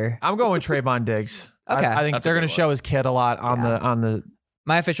 booster. I'm going with Trayvon Diggs. Okay. I think That's a they're good going to one. show his kid a lot on the.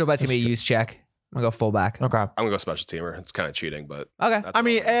 My official bet's gonna be use check. I'm gonna go fullback. Okay. I'm gonna go special teamer. It's kind of cheating, but Okay. that's I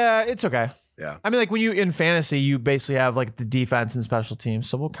mean, it's okay. yeah. I mean, like when you in fantasy, you basically have like the defense and special teams,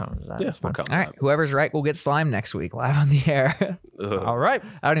 so we'll count that. Yeah, It's fine. we'll count All right. that. Whoever's right will get slimed next week live on the air. Ugh. All right.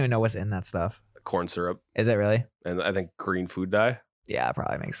 I don't even know what's in that stuff. Corn syrup Is it really? and I think green food dye. Yeah, it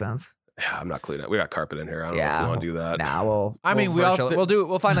probably makes sense. Yeah, I'm not cleaning it. We got carpet in here. I don't know if Yeah. we want to do that. Nah, we'll. I mean, we all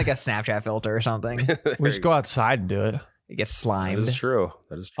we'll find like a Snapchat filter or something. We just go outside and do it. It gets That slimed. is true.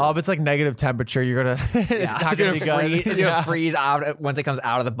 That is true. Oh, if it's like negative temperature, you're gonna. Yeah, It's not gonna be good. It's gonna freeze out once it comes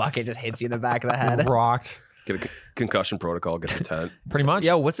out of the bucket. Just hits you in the back of the head. Rocked. Get a concussion protocol. Get the tent. Pretty much.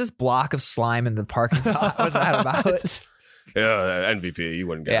 Yo, what's this block of slime in the parking lot? What's that about? Yeah, MVP. You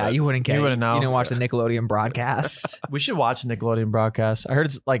wouldn't get Yeah, it. you wouldn't get. You wouldn't know. You didn't watch the Nickelodeon broadcast. We should watch a Nickelodeon broadcast. I heard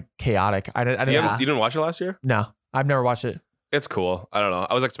it's like chaotic. I didn't. You didn't watch it last year? No, I've never watched it. It's cool. I don't know.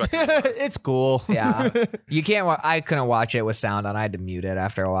 I was expecting. It's cool. Yeah, you can't. I couldn't watch it with sound on. I had to mute it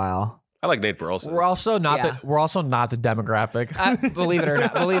after a while. I like Nate Burleson. We're also not Yeah. the demographic. Believe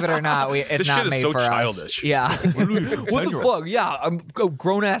it or not, it's This not shit is made so for childish. us. Yeah. What the fuck? Yeah, I'm a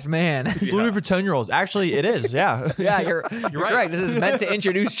grown ass man. It's literally for 10-year-olds. Actually, it is. Yeah. Yeah, you're right. This is meant to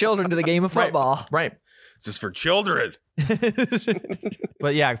introduce children to the game of football. Right. This is for children.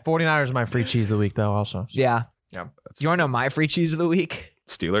 But yeah, 49ers are my free cheese of the week, though, also. Yeah. Yeah. You want to know my free cheese of the week?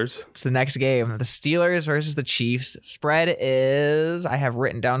 Steelers. It's the next game. The Steelers versus the Chiefs. Spread is, I have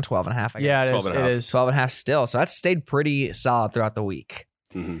written down 12.5. Yeah, it 12 is. and a half. It is. 12.5 still. So that's stayed pretty solid throughout the week.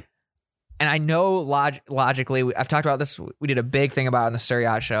 Mm-hmm. And I know logically, I've talked about this. We did a big thing about it on the Sir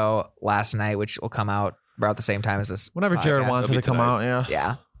Yacht show last night, which will come out about the same time as this. Whenever Jared podcast. wants it to come out,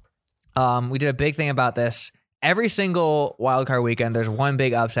 yeah. Yeah. We did a big thing about this. Every single wildcard weekend, there's one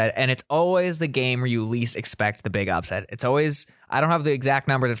big upset, and it's always the game where you least expect the big upset. It's always, I don't have the exact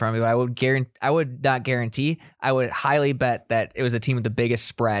numbers in front of me, but I would not guarantee, I would highly bet that it was the team with the biggest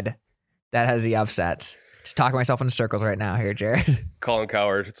spread that has the upset. Just talking myself in circles right now here, Jared. Colin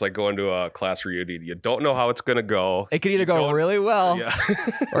Coward. It's like going to a class reunion. You don't know how it's going to go. It could either go really well, Yeah.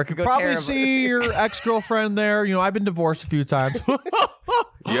 or it could go Probably terribly. see your ex-girlfriend there. You know, I've been divorced a few times.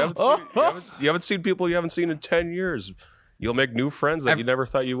 You haven't seen people you haven't seen in 10 years. You'll make new friends that you never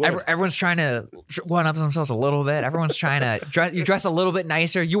thought you would. Everyone's trying to one up themselves a little bit. Everyone's trying to dress a little bit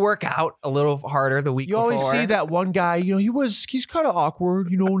nicer. You work out a little harder the week You before. always see that one guy, you know, he's kind of awkward,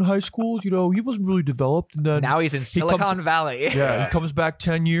 you know, in high school, you know, he wasn't really developed. And then Now he's in Silicon Valley. he comes back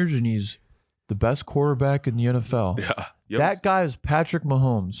 10 years and he's the best quarterback in the NFL. Yeah. That guy is Patrick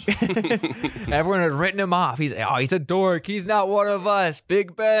Mahomes. Everyone had written him off. He's a dork. He's not one of us.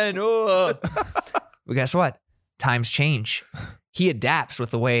 Big Ben. Oh. But guess what? Times change. He adapts with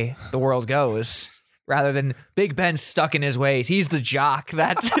the way the world goes. Rather than Big Ben stuck in his ways, he's the jock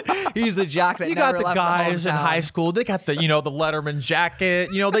that You never got the left guys in hometown. high school. They got the Letterman jacket.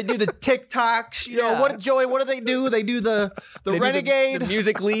 You know, they do the TikToks. You know, what do they do? They do the They do Renegade. the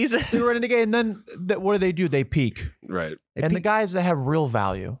Musical.lys. The Renegade. And then what do? They peak. Right. And the guys that have real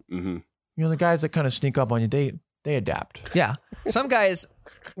value, Mm-hmm. you know, the guys that kind of sneak up on you, they adapt. Yeah. Some guys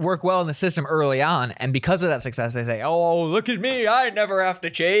work well in the system early on, and because of that success, they say, "Oh, look at me. I never have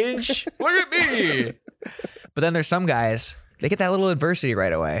to change. Look at me." But then there's some guys, they get that little adversity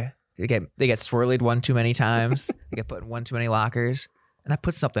right away. They get swirlied one too many times. They get put in one too many lockers, and that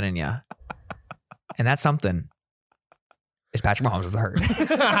puts something in you. And that something is Patrick Mahomes with the hurt.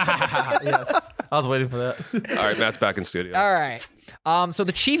 Yes. I was waiting for that. All right, Matt's back in studio. All right. So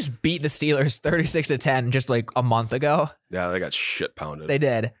the Chiefs beat the Steelers 36-10 just like a month ago. Yeah, they got shit pounded. They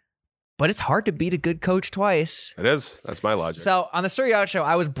did. But it's hard to beat a good coach twice. It is. That's my logic. So on the Sir Yacht show,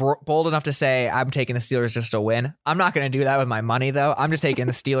 I was bold enough to say I'm taking the Steelers just to win. I'm not going to do that with my money, though. I'm just taking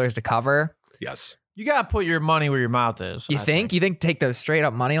the Steelers to cover. Yes. You got to put your money where your mouth is. You think? You think take the straight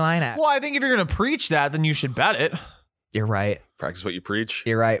up money line? Well, I think if you're going to preach that, then you should bet it. You're right. Practice what you preach.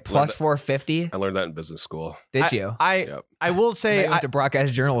 You're right. Plus 450. I learned that in business school. Did you? Yep. I will I say went to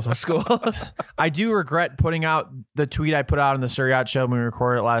broadcast journalism school. I do regret putting out the tweet I put out on the Sir Yacht show when we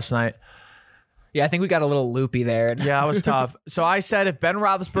recorded it last night. Yeah, I think we got a little loopy there. Yeah, it was tough. So I said if Ben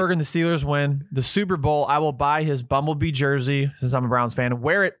Roethlisberger and the Steelers win the Super Bowl, I will buy his Bumblebee jersey, since I'm a Browns fan, and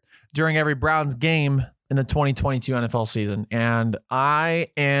wear it during every Browns game in the 2022 NFL season. And I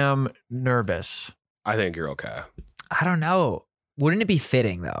am nervous. I think you're okay. I don't know. Wouldn't it be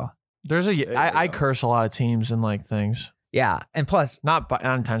fitting though? I curse a lot of teams and like things, Yeah, and plus, not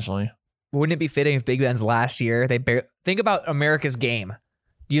intentionally. wouldn't it be fitting if Big Ben's last year? Think about America's game.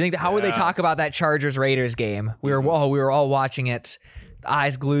 Do you think how would they talk about that Chargers Raiders game? We were all watching it,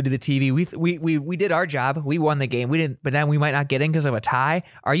 eyes glued to the TV. We did our job. We won the game. We didn't, but then we might not get in because of a tie.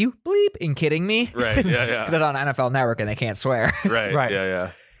 Are you bleeping kidding me? Right. Yeah. Because it's on NFL Network and they can't swear. Right. Right.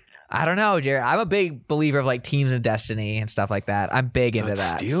 Yeah. I don't know, Jared. I'm a big believer of like teams and destiny and stuff like that. I'm big into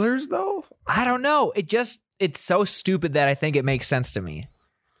that. Steelers though. I don't know. It's so stupid that I think it makes sense to me.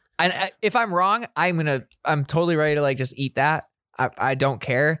 And if I'm wrong, I'm totally ready to like just eat that. I don't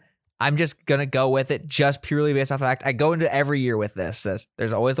care. I'm just gonna go with it just purely based off the fact I go into every year with this.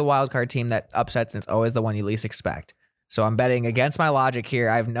 There's always the wild card team that upsets, and it's always the one you least expect. So I'm betting against my logic here.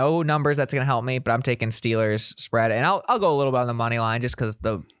 I have no numbers that's gonna help me, but I'm taking Steelers spread, and I'll go a little bit on the money line just because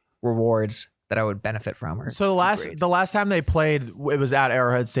the rewards that I would benefit from are So too great. the last time they played, it was at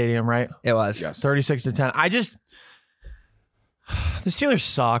Arrowhead Stadium, right? It was. Yes. 36-10. The Steelers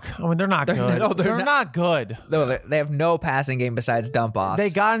suck. I mean, they're not good. no, they're not good. No, they have no passing game besides dump offs. They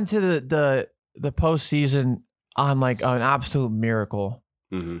got into the postseason on like an absolute miracle,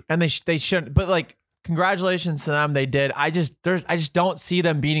 Mm-hmm. and they shouldn't. But like, congratulations to them. They did. I just don't see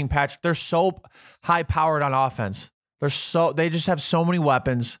them beating Patrick. They're so high powered on offense. They just have so many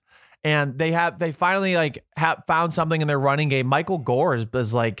weapons, and they finally have found something in their running game. Michael Gore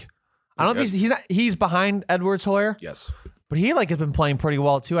is like, I don't know if he's behind Edwards-Helaire. Yes. But he has been playing pretty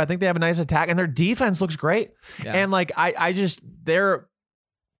well too. I think they have a nice attack, and their defense looks great. Yeah. And they're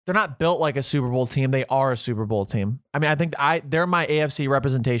not built like a Super Bowl team. They are a Super Bowl team. I mean, I think they're my AFC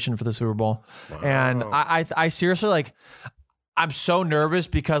representation for the Super Bowl. Wow. And I seriously I'm so nervous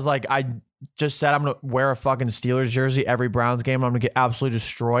because like I just said I'm going to wear a fucking Steelers jersey every Browns game. I'm going to get absolutely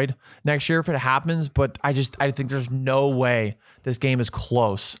destroyed next year if it happens. But I think there's no way this game is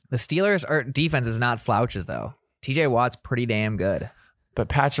close. The Steelers' defense is not slouches, though. TJ Watt's pretty damn good. But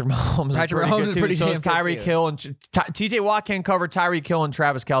Patrick Mahomes is pretty good too. So is Tyreek Hill. And TJ Watt can't cover Tyreek Hill and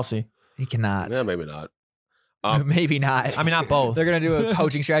Travis Kelce. He cannot. Yeah, maybe not. Maybe not. I mean, not both. They're going to do a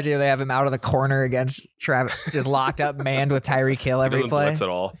coaching strategy where they have him out of the corner against Travis, just locked up, manned with Tyreek Hill every play. Blitz at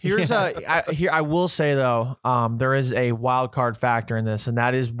all. I will say, though, there is a wild card factor in this, and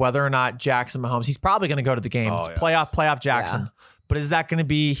that is whether or not Jackson Mahomes, he's probably going to go to the game. It's playoff Jackson. Yeah. But is that going to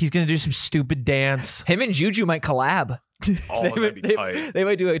be, he's going to do some stupid dance? Him and Juju might collab. Oh, that'd be tight. They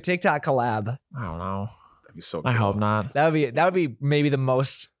might do a TikTok collab. I don't know. That'd be so cool. I hope not. That would be maybe the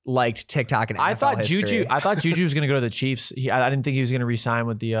most liked TikTok in NFL history. I thought Juju was going to go to the Chiefs. I didn't think he was going to re-sign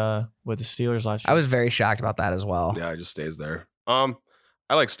with the Steelers last year. I was very shocked about that as well. Yeah, it just stays there. I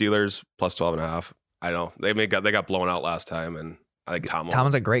like Steelers plus 12.5. I know they got blown out last time, and I think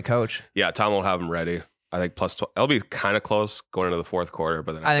Tomlin's a great coach. Yeah, Tom will have them ready. I think plus 12. It'll be kind of close going into the fourth quarter,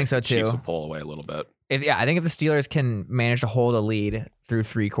 but then I think so too. Chiefs will pull away a little bit. I think if the Steelers can manage to hold a lead through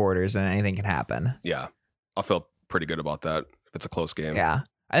 3 quarters, then anything can happen. Yeah, I'll feel pretty good about that if it's a close game. Yeah.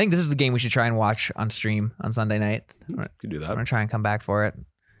 I think this is the game we should try and watch on stream on Sunday night. You can do that. I'm going to try and come back for it.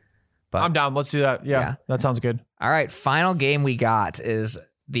 But I'm down. Let's do that. Yeah, that sounds good. All right. Final game we got is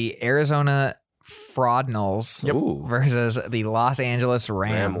the Arizona Fraudnals versus the Los Angeles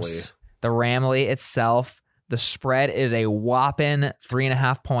Rams. The Ramley itself, the spread is a whopping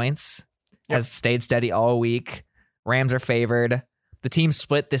 3.5 points. Has stayed steady all week. Rams are favored. The team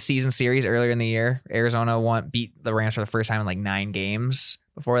split this season series earlier in the year. Arizona beat the Rams for the first time in like 9 games.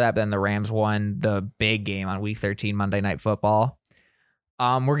 Before that, then the Rams won the big game on week 13, Monday Night Football.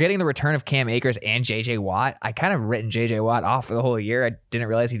 We're getting the return of Cam Akers and J.J. Watt. I kind of written J.J. Watt off for the whole year. I didn't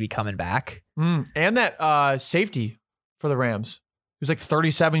realize he'd be coming back. And that safety for the Rams. He was like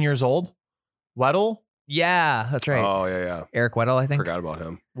 37 years old. Weddle. Yeah, that's right. Oh, yeah. Eric Weddle, I think. Forgot about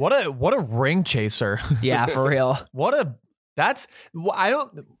him. What a ring chaser. Yeah, for real. I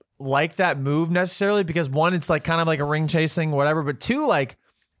don't like that move necessarily because one, it's like kind of like a ring chase thing, whatever. But two, like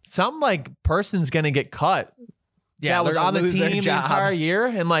some like person's going to get cut. Yeah, was on the team the entire year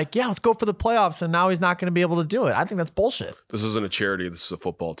and like, let's go for the playoffs. And now he's not going to be able to do it. I think that's bullshit. This isn't a charity. This is a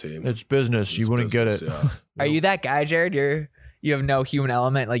football team. It's business. You wouldn't get it. Yeah. Are you that guy, Jared? You have no human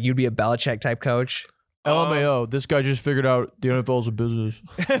element. Like you'd be a Belichick type coach. LMAO, this guy just figured out the NFL is a business.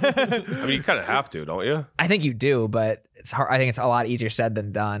 I mean, you kind of have to, don't you? I think you do, but it's hard. I think it's a lot easier said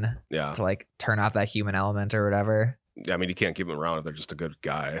than done. Yeah. To like turn off that human element or whatever. Yeah, I mean, you can't keep them around if they're just a good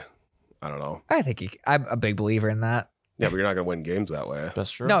guy. I don't know. I think I'm a big believer in that. Yeah, but you're not going to win games that way.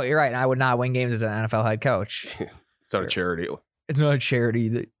 That's true. No, you're right. I would not win games as an NFL head coach. It's not a charity. It's not a charity.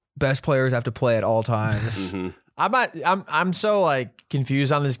 The best players have to play at all times. I'm so like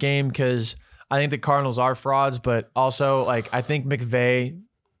confused on this game because I think the Cardinals are frauds, but also like I think McVay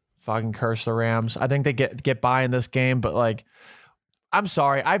fucking cursed the Rams. I think they get by in this game, but like I'm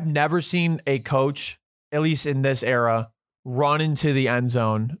sorry, I've never seen a coach, at least in this era, run into the end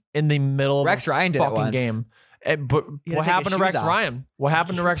zone in the middle of Rex Ryan did it fucking once. game. But what happened to Rex Ryan? What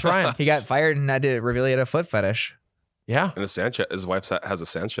happened to Rex Ryan? He got fired and had to reveal he had a foot fetish. Yeah, and his wife has a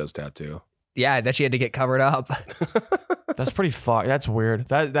Sanchez tattoo. Yeah, that she had to get covered up. That's pretty fucked. That's weird.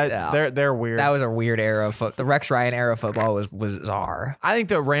 They're weird. That was a weird era of football. The Rex Ryan era of football was bizarre. I think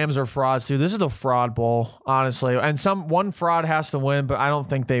the Rams are frauds too. This is the fraud bowl, honestly. And one fraud has to win, but I don't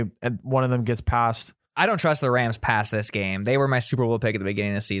think one of them gets past. I don't trust the Rams past this game. They were my Super Bowl pick at the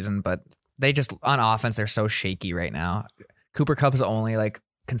beginning of the season, but they just on offense they're so shaky right now. Cooper Kupp's the only like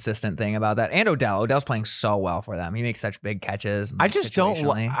consistent thing about that, and Odell's playing so well for them. He makes such big catches. I just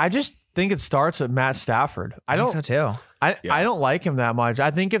think it starts at Matt Stafford. I think so too. I don't like him that much.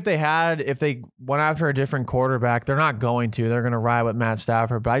 I think if they went after a different quarterback, they're not going to. They're going to ride with Matt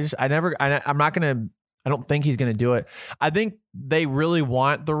Stafford. But I don't think he's going to do it. I think they really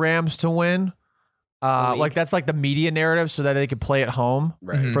want the Rams to win. Like that's like the media narrative so that they could play at home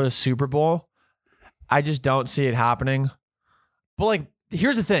for the Super Bowl. I just don't see it happening. But like,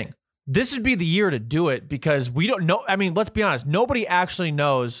 here's the thing. This would be the year to do it because we don't know. I mean, let's be honest. Nobody actually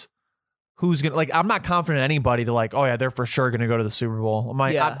knows who's going to, like, I'm not confident in anybody to like, oh yeah, they're for sure going to go to the Super Bowl.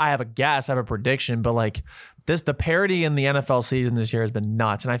 I have a guess, I have a prediction, but like the parity in the NFL season this year has been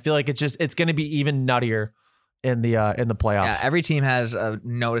nuts. And I feel like it's going to be even nuttier in the playoffs. Yeah, every team has a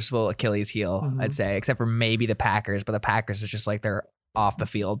noticeable Achilles heel, I'd say, except for maybe the Packers, but the Packers is just like they're off the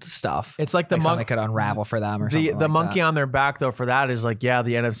field stuff. It's like something could unravel for them or something. The monkey on their back though for that is like, yeah,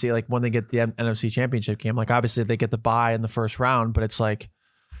 the NFC, like when they get the NFC Championship game, like obviously they get the bye in the first round, but it's like,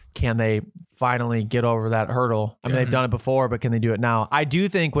 can they finally get over that hurdle? I mean, they've done it before, but can they do it now? I do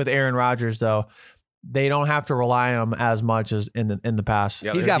think with Aaron Rodgers though, they don't have to rely on him as much as in the past.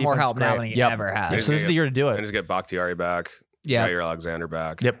 Yeah, he's got more help now than he ever has. So this is the year to do it. And just get Bakhtiari back. Yeah, Jair Alexander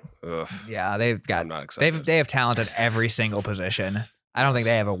back. Yep. Ugh. Yeah, they've got. I'm not excited. They have talent at every single position. I don't think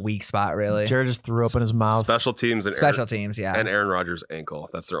they have a weak spot really. Jared just threw up in his mouth. Special teams and and Aaron Rodgers' ankle.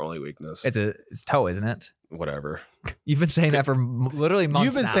 That's their only weakness. It's toe, isn't it? Whatever. You've been saying that for literally months.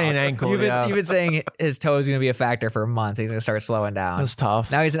 You've been now. saying ankle. You've been saying his toe is going to be a factor for months. He's going to start slowing down. That's tough.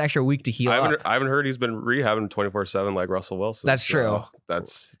 Now he's an extra week to heal up. I haven't heard he's been rehabbing 24/7 like Russell Wilson. That's true.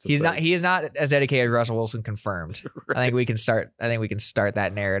 He is not as dedicated as Russell Wilson confirmed. Right. I think we can start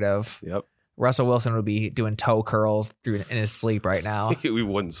that narrative. Yep. Russell Wilson would be doing toe curls in his sleep right now. We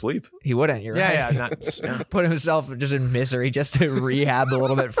wouldn't sleep. He wouldn't. You're right. Yeah. Put himself just in misery just to rehab a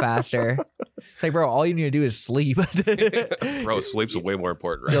little bit faster. It's like, bro, all you need to do is sleep. Bro, sleep's way more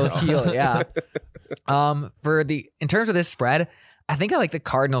important right You'll now. heal, yeah. In terms of this spread, I think I like the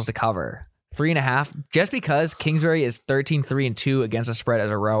Cardinals to cover 3.5, just because Kingsbury is 13-3-2 against the spread as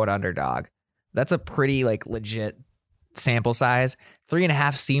a road underdog. That's a pretty legit sample size.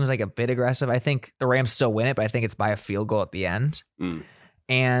 3.5 seems like a bit aggressive. I think the Rams still win it, but I think it's by a field goal at the end.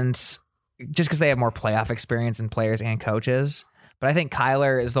 And just because they have more playoff experience in players and coaches. But I think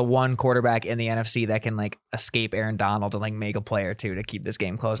Kyler is the one quarterback in the NFC that can escape Aaron Donald and make a play or two to keep this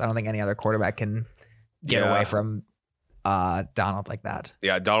game close. I don't think any other quarterback can get away from Donald like that.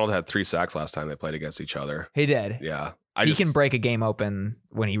 Yeah, Donald had 3 sacks last time they played against each other. He did. Yeah. He can break a game open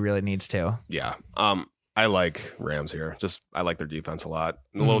when he really needs to. Yeah. I like Rams here. I like their defense a lot.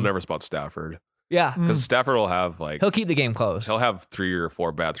 I'm a little nervous about Stafford. Yeah. Because Stafford will have he'll keep the game close. He'll have 3 or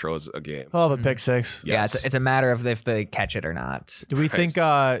 4 bad throws a game. He'll have a pick six. Yes. Yeah, it's a matter of if they catch it or not. Do we think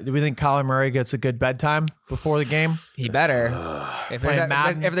Kyler Murray gets a good bedtime before the game? He better. If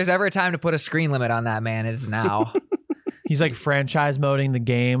there's ever a time to put a screen limit on that man, it's now. He's franchise moding the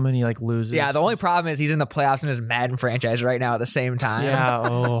game and he loses. Yeah, the only problem is he's in the playoffs in his Madden franchise right now at the same time.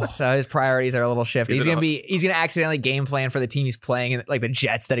 Yeah. So his priorities are a little shifted. He's gonna accidentally game plan for the team he's playing in, the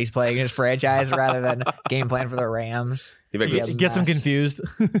Jets that he's playing in his franchise rather than game plan for the Rams. He gets him confused.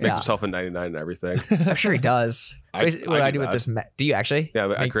 Makes himself a 99 and everything. I'm sure he does. So what do I do with this? Do you actually?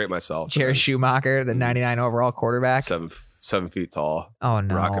 Yeah, I create myself. Jared Schumacher, the 99 overall quarterback. 7 feet tall. Oh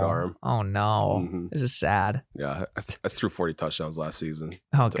no! Rocket arm. Oh no! Mm-hmm. This is sad. Yeah, I threw 40 touchdowns last season.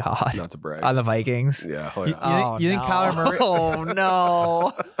 Oh god! Not to brag. On the Vikings. Yeah. Oh, yeah. You think Kyler Murray? Oh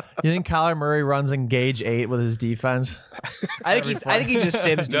no! You think Kyler Murray runs engage 8 with his defense? I think he just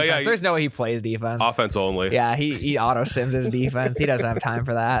sims defense. There's no way he plays defense. Offense only. Yeah, he auto sims his defense. He doesn't have time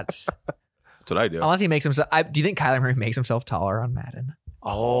for that. That's what I do. Unless he makes himself. Do you think Kyler Murray makes himself taller on Madden?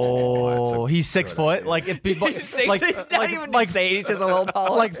 Oh, he's 6 foot. If people he's not even insane. He's just a little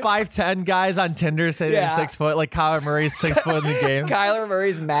taller. 5'10" guys on Tinder say they're 6 foot. Kyler Murray's 6 foot in the game. Kyler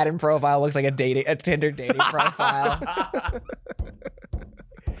Murray's Madden profile looks like a Tinder dating profile.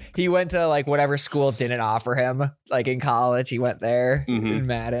 He went to whatever school didn't offer him. In college, he went there in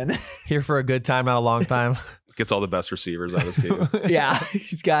Madden. Here for a good time, not a long time. Gets all the best receivers on his team. Yeah,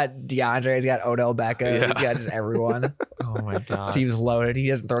 he's got DeAndre, he's got Odell Beckham, he's got just everyone. Oh my god, his team's loaded. He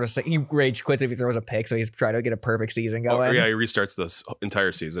doesn't throw he rage quits if he throws a pick, so he's trying to get a perfect season going. Yeah, he restarts this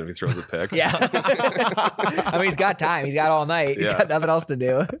entire season if he throws a pick. Yeah, I mean he's got time. He's got all night. He's got nothing else to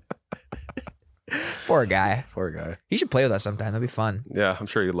do. Poor guy. He should play with us sometime. That'd be fun. Yeah, I'm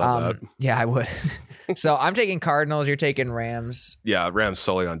sure you'd love that. Yeah, I would. So I'm taking Cardinals. You're taking Rams. Yeah, Rams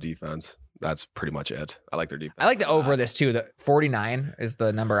solely on defense. That's pretty much it. I like their defense. I like the over this too. The 49 is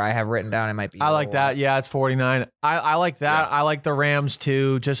the number I have written down. It might be. I like that. Yeah, it's 49. I like that. Yeah. I like the Rams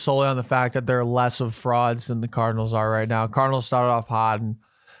too, just solely on the fact that they're less of frauds than the Cardinals are right now. Cardinals started off hot, and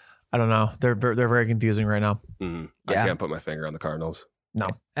I don't know. They're very confusing right now. Mm-hmm. Yeah. I can't put my finger on the Cardinals. No.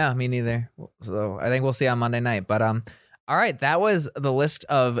 Yeah, me neither. So I think we'll see on Monday night. But all right, that was the list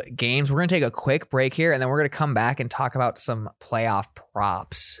of games. We're going to take a quick break here, and then we're going to come back and talk about some playoff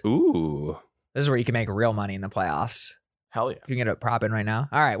props. Ooh. This is where you can make real money in the playoffs. Hell yeah. If you can get a prop in right now.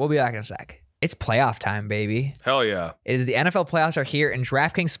 All right, we'll be back in a sec. It's playoff time, baby. Hell yeah. It is the NFL playoffs are here, and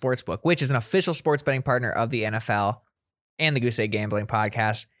DraftKings Sportsbook, which is an official sports betting partner of the NFL and the Goose Egg Gambling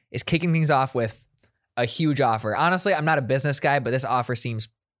Podcast, is kicking things off with a huge offer. Honestly, I'm not a business guy, but this offer seems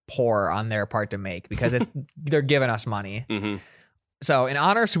poor on their part to make because they're giving us money. Mm-hmm. So in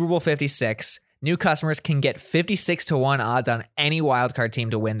honor of Super Bowl 56, new customers can get 56-1 odds on any wildcard team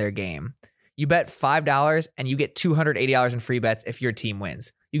to win their game. You bet $5 and you get $280 in free bets if your team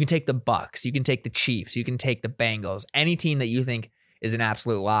wins. You can take the Bucks, you can take the Chiefs, you can take the Bengals, any team that you think is an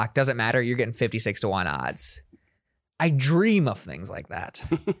absolute lock. Doesn't matter. You're getting 56-1 odds. I dream of things like that.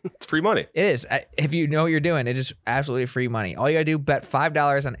 It's free money. It is. If you know what you're doing, it is absolutely free money. All you gotta do, bet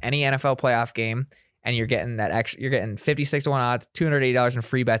 $5 on any NFL playoff game, and you're getting that extra. You're getting 56-1 odds, $280 in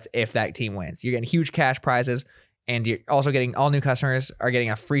free bets if that team wins. You're getting huge cash prizes, and you're also getting all new customers are getting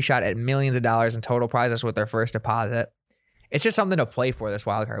a free shot at millions of dollars in total prizes with their first deposit. It's just something to play for this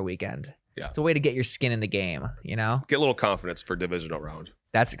wildcard weekend. Yeah, it's a way to get your skin in the game. You know, get a little confidence for divisional round.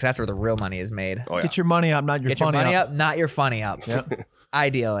 That's where the real money is made. Oh, yeah. Get your money up, not your funny up. Get your money up, not your funny up. Yep.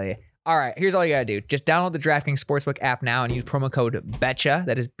 Ideally. All right, here's all you gotta do. Just download the DraftKings Sportsbook app now and use promo code BETCHA,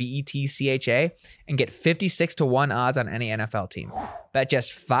 that is BETCHA, and get 56-1 odds on any NFL team. Bet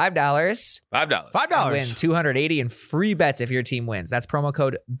just $5. $5. Win $280 in free bets if your team wins. That's promo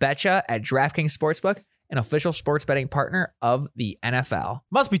code BETCHA at DraftKings Sportsbook, an official sports betting partner of the NFL.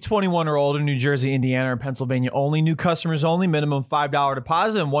 Must be 21 or older, New Jersey, Indiana, or Pennsylvania only. New customers only. Minimum $5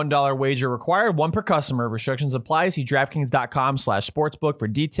 deposit and $1 wager required. One per customer. Restrictions apply. See DraftKings.com/sportsbook for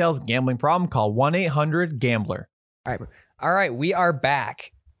details. Gambling problem? Call 1-800-GAMBLER. All right. We are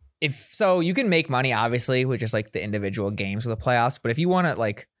back. You can make money, obviously, with just like the individual games of the playoffs. But if you want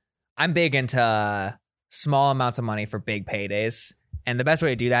to, I'm big into small amounts of money for big paydays. And the best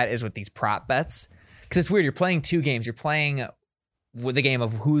way to do that is with these prop bets. Because it's weird. You're playing two games. You're playing with the game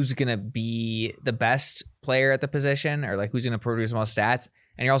of who's going to be the best player at the position, or who's going to produce the most stats.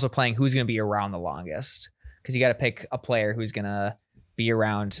 And you're also playing who's going to be around the longest. Because you got to pick a player who's going to be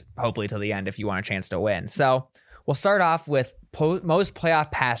around, hopefully, till the end if you want a chance to win. So we'll start off with most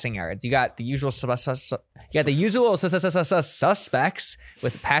playoff passing yards. You got the usual suspects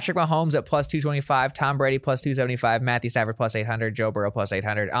with Patrick Mahomes at plus 225, Tom Brady plus 275, Matthew Stafford plus 800, Joe Burrow plus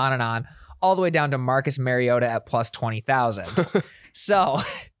 800, on and on. All the way down to Marcus Mariota at plus 20,000. So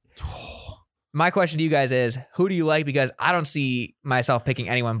my question to you guys is, who do you like? Because I don't see myself picking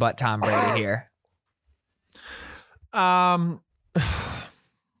anyone but Tom Brady here. I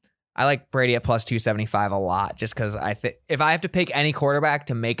like Brady at plus 275 a lot, just because I think if I have to pick any quarterback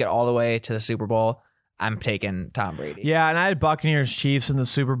to make it all the way to the Super Bowl, I'm taking Tom Brady. Yeah, and I had Buccaneers Chiefs in the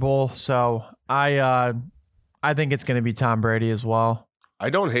Super Bowl, so I think it's going to be Tom Brady as well. I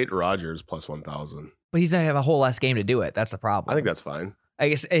don't hate Rodgers plus 1,000. But he's going to have a whole less game to do it. That's the problem. I think that's fine. I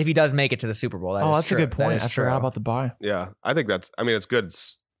guess if he does make it to the Super Bowl, that's true. a good point. I true. forgot about the bye. Yeah, I think it's good.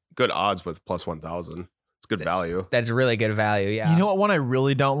 It's good odds with plus 1,000. It's good value. That's really good value, yeah. You know what one I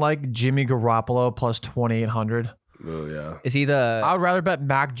really don't like? Jimmy Garoppolo plus 2,800. Oh, yeah. Is he I would rather bet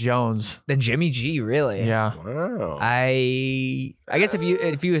Mac Jones than Jimmy G, really? Yeah. Wow. I guess if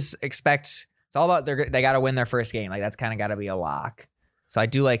you expect, it's all about they got to win their first game. That's kind of got to be a lock. So I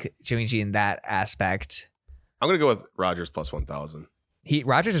do like Jimmy G in that aspect. I'm going to go with Rodgers plus 1,000.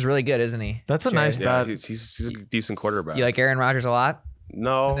 Rodgers is really good, isn't he? That's a Jay? nice bet. Yeah, he's a decent quarterback. You like Aaron Rodgers a lot?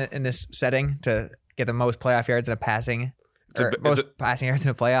 No. In this setting to get the most playoff yards in a passing, passing yards in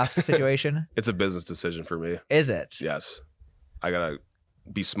a playoff situation? It's a business decision for me. Is it? Yes. I got to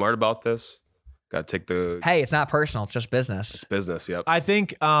be smart about this. Got to take the... Hey, it's not personal. It's just business. It's business, yep. I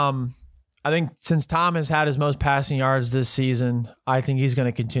think since Tom has had his most passing yards this season, I think he's going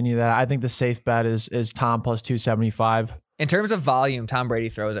to continue that. I think the safe bet is Tom plus 275. In terms of volume, Tom Brady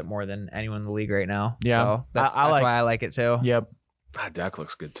throws it more than anyone in the league right now. Yeah. So that's why I like it too. Yep. Dak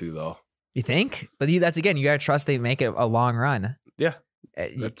looks good too, though. You think? But that's again, you got to trust they make it a long run. Yeah.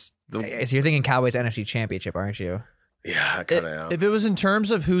 So you're thinking Cowboys NFC Championship, aren't you? Yeah, I kind of am. If it was in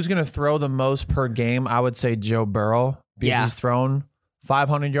terms of who's going to throw the most per game, I would say Joe Burrow. Because he's thrown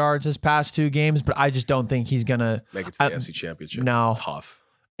 500 yards his past two games, but I just don't think he's going to make it to the NFC Championship. No. It's tough.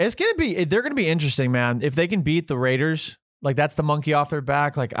 They're going to be interesting, man. If they can beat the Raiders, that's the monkey off their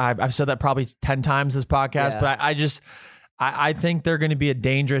back. I've said that probably 10 times this podcast, but I think they're going to be a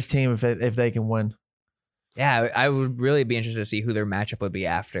dangerous team if they can win. Yeah, I would really be interested to see who their matchup would be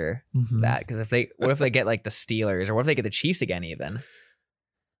after that. Because what if they get the Steelers, or what if they get the Chiefs again? Even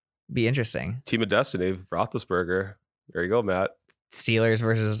be interesting. Team of Destiny, Roethlisberger. There you go, Matt. Steelers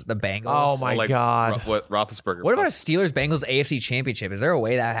versus the Bengals. Oh my God! Roethlisberger. What about a Steelers-Bengals AFC Championship? Is there a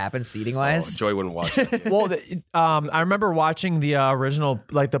way that happens seating wise? Joey wouldn't watch it. Well, I remember watching the original,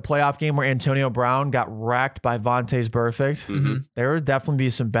 the playoff game where Antonio Brown got wrecked by Vontae's Perfect. Mm-hmm. There would definitely be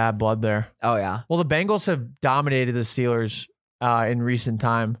some bad blood there. Oh yeah. Well, the Bengals have dominated the Steelers in recent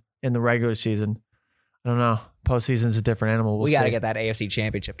time in the regular season. I don't know. Postseason's a different animal. We got to get that AFC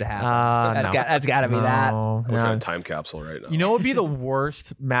Championship to happen. No. That's got to be that. We're in a time capsule right now. You know what would be the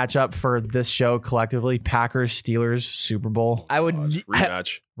worst matchup for this show collectively? Packers, Steelers, Super Bowl. I would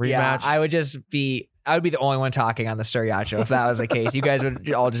rematch. Yeah, I would be the only one talking on the Sir Yacht show if that was the case. You guys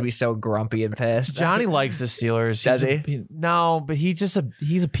would all just be so grumpy and pissed. Johnny likes the Steelers. Does he? No, but he's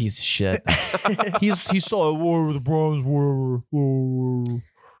a piece of shit. he's so whatever the Browns were.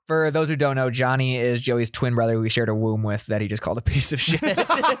 For those who don't know, Johnny is Joey's twin brother who we shared a womb with that he just called a piece of shit.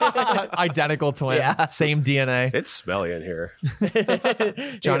 Identical twin. Yeah. Same DNA. It's smelly in here.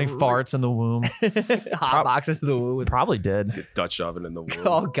 Johnny farts in the womb. Hot boxes the womb. Probably did. Get Dutch oven in the womb.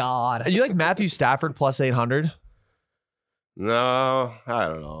 Oh God. You like Matthew Stafford plus 800? No, I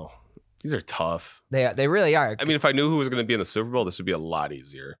don't know. These are tough. They really are. I mean, if I knew who was going to be in the Super Bowl, this would be a lot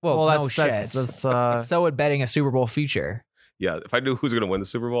easier. Well, no shit. That's So would betting a Super Bowl future. Yeah, if I knew who's going to win the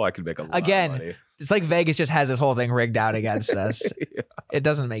Super Bowl, I could make a lot of money. It's like Vegas just has this whole thing rigged out against us. Yeah. It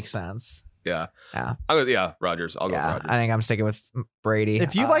doesn't make sense. Yeah. Yeah. Rodgers. I'll go with Rodgers. I think I'm sticking with Brady.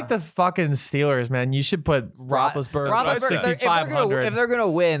 if you like the fucking Steelers, man, you should put Roethlisberger plus 6,500. If they're gonna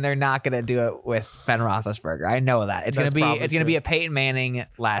win, they're not gonna do it with Ben Roethlisberger. I know that it's gonna be a Peyton Manning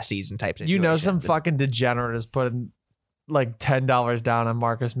last season type situation. You know, some fucking degenerate is putting like $10 down on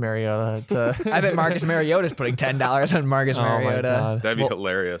Marcus Mariota. I bet Marcus Mariota's putting $10 on Marcus Mariota. God. That'd be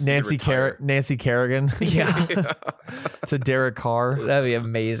hilarious. Nancy Kerrigan. Yeah. To Derek Carr. That'd be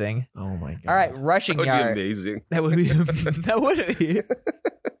amazing. Oh my God. All right, rushing That would yard. be amazing. That would be.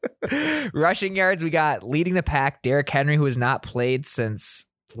 Rushing yards, we got leading the pack, Derrick Henry, who has not played since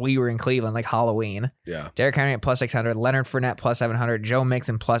we were in Cleveland, like Halloween. Yeah. Derrick Henry at plus 600, Leonard Fournette plus 700, Joe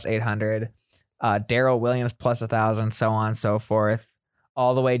Mixon plus 800, Darrell Williams plus 1,000, so on and so forth.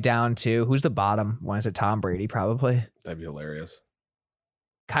 All the way down to, who's the bottom one? Is it Tom Brady, probably? That'd be hilarious.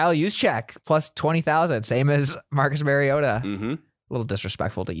 Kyle Juszczyk plus 20,000, same as Marcus Mariota. Mm-hmm. A little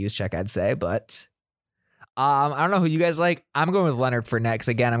disrespectful to Juszczyk, I'd say, but I don't know who you guys like. I'm going with Leonard Fournette because,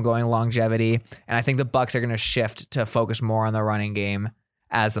 again, I'm going longevity, and I think the Bucs are going to shift to focus more on the running game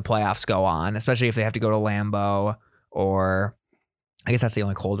as the playoffs go on, especially if they have to go to Lambeau, or I guess that's the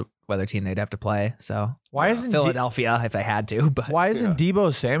only cold weather team they'd have to play. So Why isn't Philadelphia if they had to? But why isn't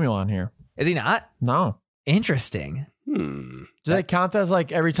Deebo Samuel on here? is he not? No. Interesting. Do they count that as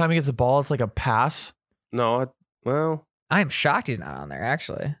like every time he gets the ball, it's like a pass? No, well, I'm shocked he's not on there,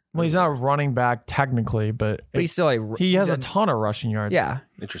 actually. Well, he's not running back technically, but But he has a ton of rushing yards. Yeah.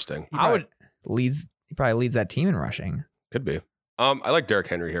 interesting. He probably leads that team in rushing. Could be. I like Derrick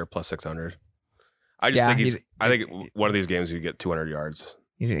Henry here plus 600. I just think I think one of these games you get 200 yards.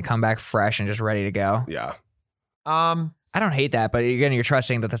 He's going to come back fresh and just ready to go. Yeah. I don't hate that, but again, you're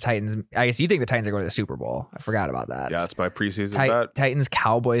trusting that the Titans, I guess you think the Titans are going to the Super Bowl. I forgot about that. Yeah, it's my preseason bet. Titans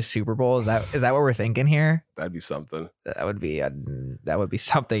Cowboys Super Bowl. Is that what we're thinking here? That'd be something. That would be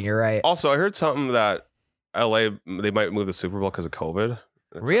something. You're right. Also, I heard something that LA, they might move the Super Bowl because of COVID.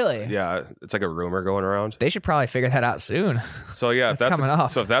 Really? Yeah, it's like a rumor going around. They should probably figure that out soon. So yeah, if That's coming up.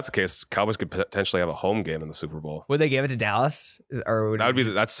 So if that's the case, Cowboys could potentially have a home game in the Super Bowl. Would they give it to Dallas, or would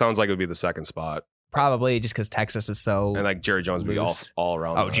That sounds like it would be the second spot, probably just because Texas is so and like Jerry Jones would be all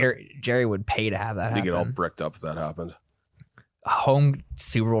around. Oh, that. Jerry would pay to have that He'd happen. get all bricked up if that happened. A home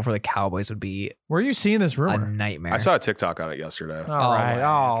Super Bowl for the Cowboys would be Where are you seeing this a rumor? nightmare. I saw a TikTok on it yesterday. All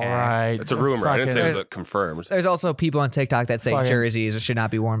right. It's a rumor. I didn't say it was confirmed. There's also people on TikTok that say jerseys should not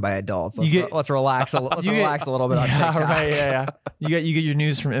be worn by adults. Let's relax. Let's relax a little bit on TikTok. Right, yeah. You get your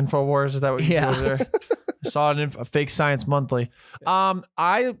news from InfoWars. Is that what you do there? I saw it in a Fake Science Monthly.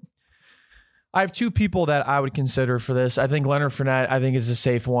 I have two people that I would consider for this. I think Leonard Fournette, is a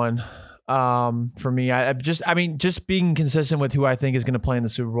safe one. For me, just being consistent with who I think is going to play in the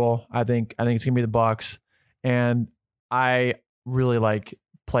Super Bowl. I think it's going to be the Bucs, and I really like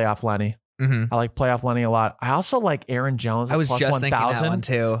playoff Lenny. Mm-hmm. I like playoff Lenny a lot. I also like Aaron Jones. I was plus just 1,000. thinking that one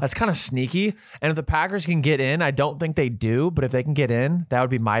too. That's kind of sneaky. And if the Packers can get in, I don't think they do, but if they can get in, that would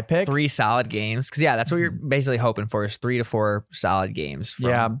be my pick. 3 solid games, because that's what you're basically hoping for, is 3 to 4 solid games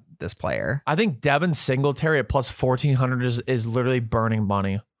from this player. I think Devin Singletary at plus 1,400 is literally burning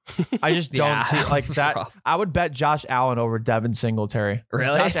money. I just don't see like that. I would bet Josh Allen over Devin Singletary.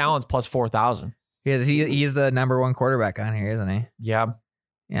 Really? Josh Allen's plus 4,000. He's the number 1 quarterback on here, isn't he? Yeah.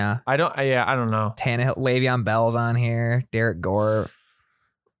 Yeah. I don't know. Tannehill, Le'Veon Bell's on here. Derek Gore.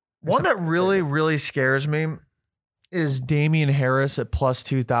 One that really, really scares me is Damian Harris at plus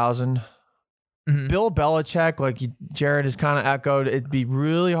 2,000. Mm-hmm. Bill Belichick, like Jared has kind of echoed, it'd be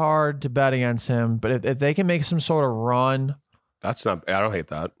really hard to bet against him. But if they can make some sort of run, I don't hate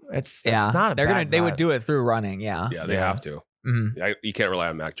that. it's not a bad They would bet. do it through running. Yeah. Yeah, they have to. You can't rely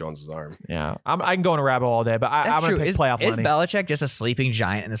on Mac Jones's arm. Yeah, I can go in a rabbit hole all day, but I'm That's going to true. pick playoff Is money. Belichick just a sleeping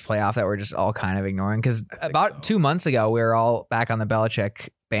giant in this playoff that we're just all kind of ignoring? Because about 2 months ago, we were all back on the Belichick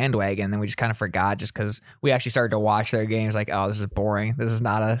bandwagon, and then we just kind of forgot just because we actually started to watch their games like, oh, this is boring. This is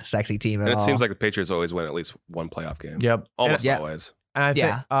not a sexy team at all. And it seems like the Patriots always win at least one playoff game. Yep, Almost Yeah. always. And I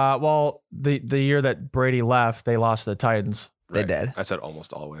think, well, the year that Brady left, they lost to the Titans. They did. I said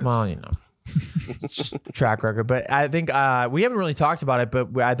almost always. Well, you know, track record. But I think we haven't really talked about it,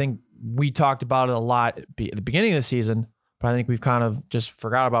 but I think we talked about it a lot at the beginning of the season. But I think we've kind of just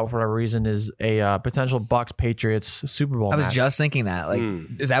forgot about for whatever reason is a potential Bucks Patriots Super Bowl I was match. just thinking that. Like,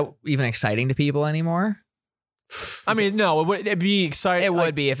 is that even exciting to people anymore? I mean, no, it'd be exciting. It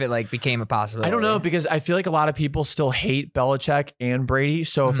would be if it like became a possibility. I don't know, because I feel like a lot of people still hate Belichick and Brady.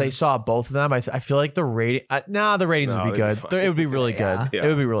 So if they saw both of them, I feel like the rating. The ratings would be good. It would be really good. Yeah. It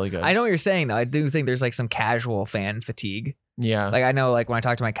would be really good. I know what you're saying though. I do think there's like some casual fan fatigue. Yeah. Like I know, like when I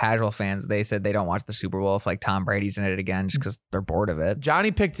talk to my casual fans, they said they don't watch the Super Bowl if like Tom Brady's in it again, just because they're bored of it.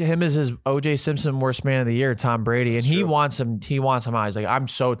 Johnny picked him as his O.J. Simpson worst man of the year, Tom Brady, and he true. wants him. He wants him out. He's like, I'm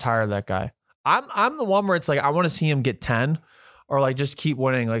so tired of that guy. I'm the one where it's like I want to see him get 10, or like just keep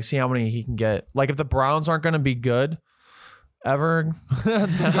winning, like see how many he can get. Like if the Browns aren't going to be good ever,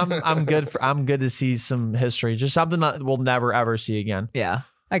 then I'm good. I'm good to see some history, just something that we'll never ever see again. Yeah,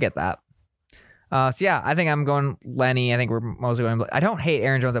 I get that. So yeah, I think I'm going Lenny. I think we're mostly going. I don't hate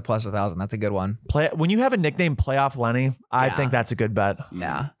Aaron Jones at plus 1,000. That's a good one. When you have a nickname Playoff Lenny, I Yeah. think that's a good bet.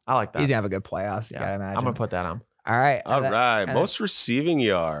 Yeah, I like that. he's gonna have a good playoffs. You gotta imagine. I'm gonna put that on. All right. All right. and Most receiving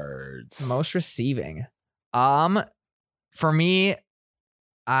yards. Most receiving. For me,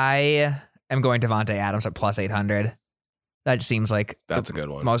 I am going Devontae Adams at plus 800. That just seems like That's a good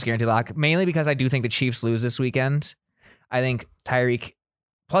one. most guaranteed lock. Mainly because I do think the Chiefs lose this weekend. I think Tyreek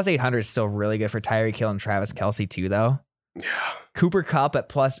plus 800 is still really good for Tyreek Hill and Travis Kelce too, though. Yeah. Cooper Kupp at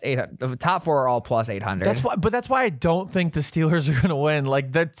plus 800. The top four are all plus 800. That's why I don't think the Steelers are going to win.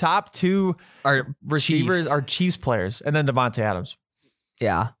 Like the top two Are receivers Chiefs. are Chiefs players, and then Devontae Adams.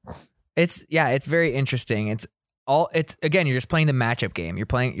 Yeah. It's very interesting. It's again, you're just playing the matchup game. You're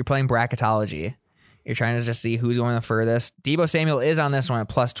playing bracketology. You're trying to just see who's going the furthest. Deebo Samuel is on this one at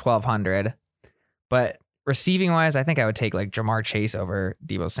plus 1,200. But receiving wise, I think I would take like Jamar Chase over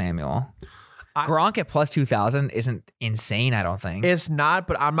Deebo Samuel. Gronk at plus 2,000 isn't insane, I don't think. It's not,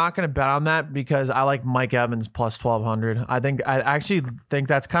 but I'm not going to bet on that because I like Mike Evans plus 1,200. I actually think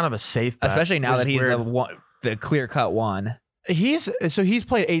that's kind of a safe bet. Especially now that he's weird. the clear-cut one. He's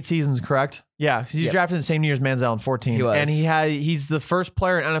played 8 seasons, correct? Yeah, he's drafted the same year as Manziel in 14. He was. And he's the first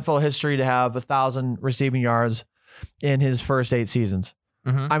player in NFL history to have 1,000 receiving yards in his first 8 seasons.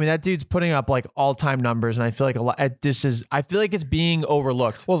 Mm-hmm. I mean, that dude's putting up like all-time numbers, and I feel like I feel like it's being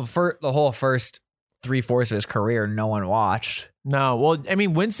overlooked. Well, the whole first 3/4 of his career, no one watched. No, well, I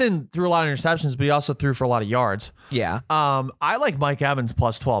mean, Winston threw a lot of interceptions, but he also threw for a lot of yards. Yeah. I like Mike Evans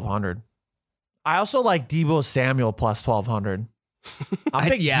plus 1,200. I also like Deebo Samuel plus 1,200. I'm a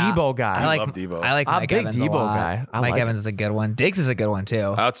big Deebo guy. I love Deebo. I like I'm a Mike big Evans Deebo a lot. guy. I Mike like Evans is a good one. Diggs is a good one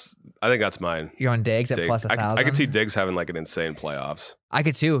too. I think that's mine. You're on Diggs at Diggs. plus 1,000. I could see Diggs having like an insane playoffs. I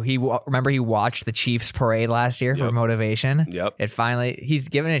could too. Remember he watched the Chiefs parade last year for Yep. motivation. Yep. He's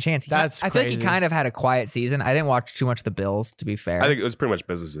given it a chance. I feel like he crazy. kind of had a quiet season. I didn't watch too much of the Bills, to be fair. I think it was pretty much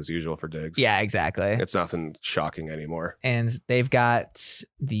business as usual for Diggs. Yeah, exactly. It's nothing shocking anymore. And they've got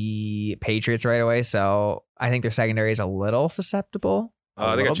the Patriots right away, so I think their secondary is a little susceptible. They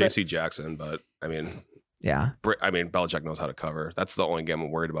got little bit. J.C. Jackson, but I mean, Yeah. Belichick knows how to cover. That's the only game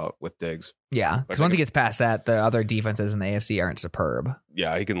I'm worried about with Diggs. Yeah. Because I once he think- gets past that, the other defenses in the AFC aren't superb.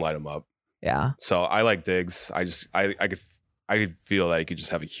 Yeah, he can light him up. Yeah. So I like Diggs. I could feel that he could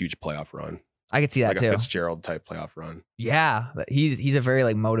just have a huge playoff run, I could see that like too. a Fitzgerald type playoff run. Yeah. He's a very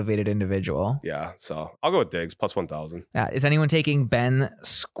like motivated individual. Yeah, so I'll go with Diggs plus 1,000. Yeah. Is anyone taking Ben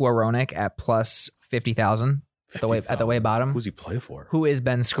Skowronek at plus 50,000 at the way bottom? Who's he play for? Who is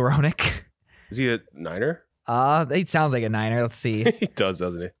Ben Skowronek? Is he a Niner? He sounds like a Niner. Let's see. He does,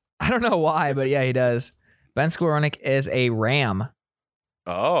 doesn't he? I don't know why, but yeah, he does. Ben Skowronek is a Ram.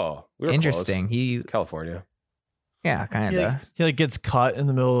 Oh, we were Interesting. close. California. Yeah, kind of. He like gets cut in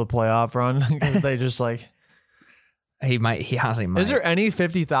the middle of the playoff run because they just like. He honestly might. Is there any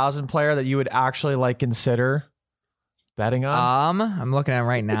 50,000 player that you would actually like consider betting on? I'm looking at him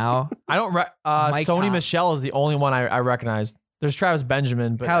right now. I don't. Mike Sony Tom- Michel is the only one I recognize. There's Travis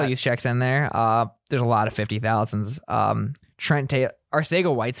Benjamin, but Kyle Juszczyk's in there. There's a lot of 50,000s. Trent Taylor,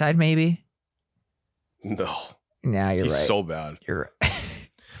 Arcega Whiteside, maybe. No, Yeah, you're he's right. so bad. You're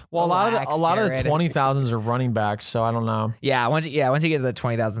well, a lot of Jared. the 20,000s are running backs, so I don't know. yeah. Once you get to the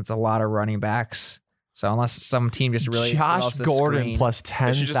 20,000s, it's a lot of running backs. So unless some team just really Josh develops the Gordon screen, plus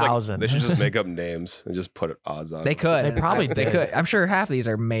They should 10,000. they should just make up names and just put odds on. they it. could. They probably They did. could. I'm sure half of these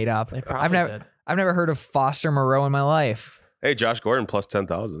are made up. They probably did. I've never heard of Foster Moreau in my life. Hey, Josh Gordon plus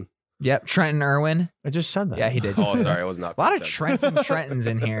 10,000. Yep, Trenton Irwin. I just said that. Yeah, he did. Oh, sorry, I was not. A lot of paying Trents and Trentons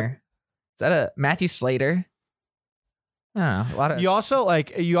in here. Is that a Matthew Slater? I don't know. A lot of You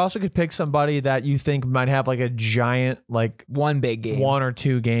also could pick somebody that you think might have like a giant like one big game, 1 or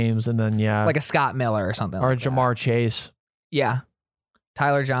 2 games, and then like a Scott Miller or something, or like that. Jamar Chase. Yeah,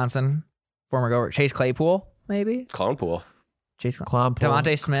 Tyler Johnson, former Gover, Chase Claypool, maybe Clown pool. Chase Clown pool.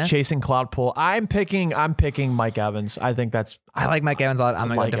 Devontae Smith. Chasing Cloud Pool. I'm picking Mike Evans. I think that's I like Mike Evans a lot. I'm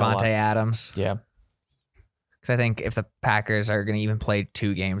gonna like go it a lot. Devontae Adams yeah. because I think if the Packers are gonna even play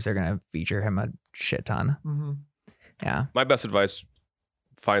 2 games, they're gonna feature him a shit ton. Mm-hmm. Yeah, My best advice: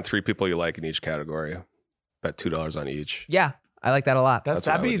 find 3 people you like in each category. Bet $2 on each. yeah, I like that a lot. That's what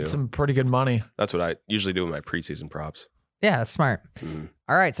That'd I would be do. some pretty good money. That's what I usually do in my preseason props. Yeah, that's smart. Mm.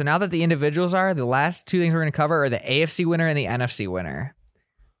 All right, so now that the individuals are, the last 2 things we're going to cover are the AFC winner and the NFC winner.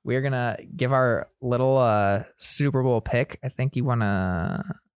 We're going to give our little Super Bowl pick. I think you want to...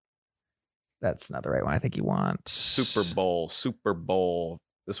 That's not the right one. I think you want... Super Bowl.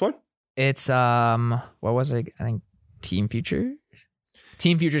 This one? It's, what was it? I think Team Futures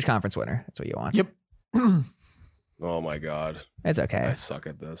Conference winner. That's what you want. Yep. Oh my God. It's okay. I suck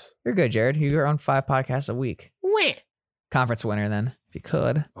at this. You're good, Jared. You're on 5 podcasts a week. Conference winner then, if you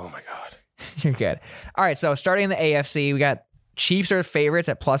could. Oh my God. You're good. All right, so starting in the AFC, we got Chiefs are favorites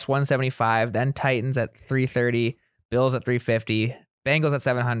at plus 175, then Titans at 330, Bills at 350, Bengals at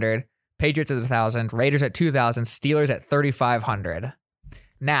 700, Patriots at 1,000, Raiders at 2,000, Steelers at 3,500.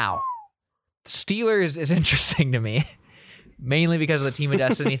 Now, Steelers is interesting to me, mainly because of the Team of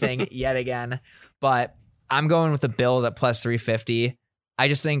Destiny thing yet again, but I'm going with the Bills at plus 350. I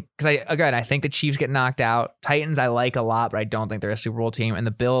just think, because I think the Chiefs get knocked out. Titans I like a lot, but I don't think they're a Super Bowl team. And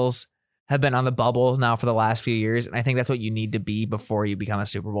the Bills have been on the bubble now for the last few years. And I think that's what you need to be before you become a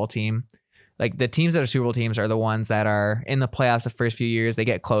Super Bowl team. Like the teams that are Super Bowl teams are the ones that are in the playoffs the first few years. They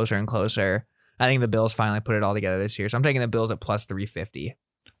get closer and closer. I think the Bills finally put it all together this year. So I'm taking the Bills at plus 350.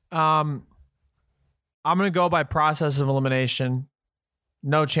 I'm going to go by process of elimination.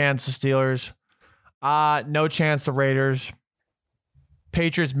 No chance the Steelers. No chance the Raiders.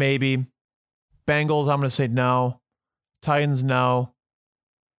 Patriots, maybe. Bengals, I'm going to say no. Titans, no.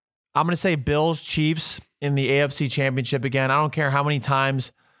 I'm going to say Bills, Chiefs in the AFC Championship again. I don't care how many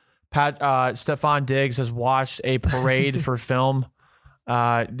times Stephon Diggs has watched a parade for film.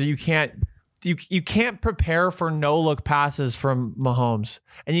 You can't prepare for no-look passes from Mahomes.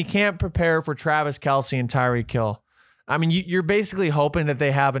 And you can't prepare for Travis Kelce and Tyreek Hill. I mean, you're basically hoping that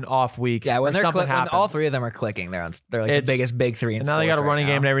they have an off week. Yeah, when or something when happens. all 3 of them are clicking, they're like the biggest big 3 in And now they got a sports running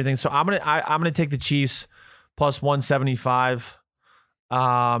right game now. and everything. So I'm gonna take the Chiefs plus 175.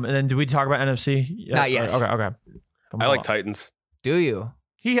 And then do we talk about NFC? Yeah, Not yet. Okay. I like Titans. Do you?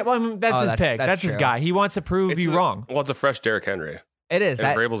 That's his pick. That's his true. guy. He wants to prove you wrong. Well, it's a fresh Derrick Henry. It is.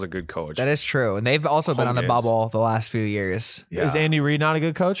 And Vrabel's a good coach. That is true. And they've also been Home on the games. bubble the last few years. Yeah. Is Andy Reid not a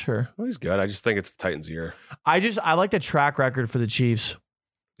good coach? Or Well, he's good. I just think it's the Titans' year. I like the track record for the Chiefs.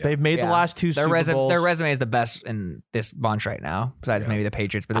 Yeah. They've made the Yeah. last 2 Super Bowls. Their resume is the best in this bunch right now, besides Yeah. maybe the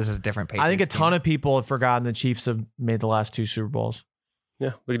Patriots, but this is a different Patriots I think a team. ton of people have forgotten the Chiefs have made the last 2 Super Bowls.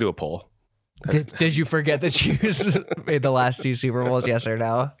 Yeah, we can do a poll. Did you forget the Chiefs made the last 2 Super Bowls? Yes or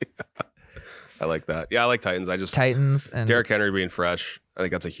no? I like that. Yeah, I like Titans. I just Titans and Derrick Henry being fresh. I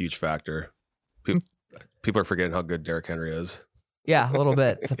think that's a huge factor. People are forgetting how good Derrick Henry is. yeah, a little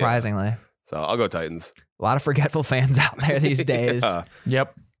bit surprisingly. So I'll go Titans. A lot of forgetful fans out there these days. Yeah.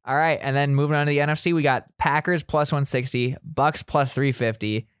 Yep. All right, and then moving on to the NFC, we got Packers plus 160, Bucks plus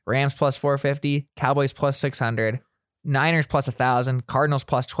 350, Rams plus 450, Cowboys plus 600, Niners plus 1,000, Cardinals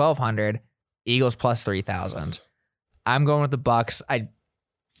plus 1,200, Eagles plus 3,000. I'm going with the Bucks.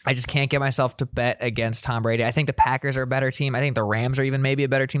 I just can't get myself to bet against Tom Brady. I think the Packers are a better team. I think the Rams are even maybe a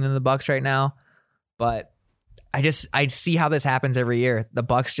better team than the Bucks right now. But I see how this happens every year. The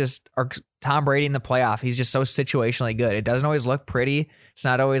Bucks just are Tom Brady in the playoff. He's just so situationally good. It doesn't always look pretty. It's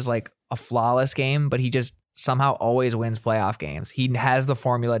not always like a flawless game, but he just somehow always wins playoff games. He has the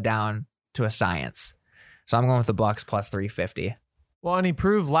formula down to a science. So I'm going with the Bucks plus 350. Well, and he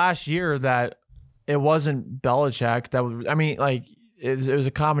proved last year that it wasn't Belichick. It was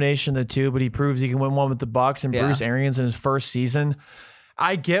a combination of the two, but he proves he can win one with the Bucks and Yeah. Bruce Arians in his first season.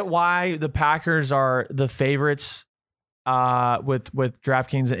 I get why the Packers are the favorites with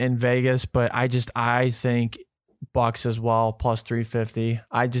DraftKings in Vegas, but I think Bucks as well plus 350.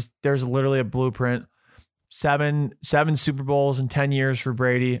 There's literally a blueprint seven Super Bowls in 10 years for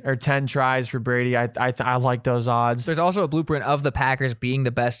Brady, or 10 tries for Brady. I like those odds. There's also a blueprint of the Packers being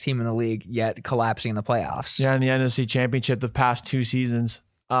the best team in the league, yet collapsing in the playoffs. Yeah, in the NFC Championship the past 2 seasons.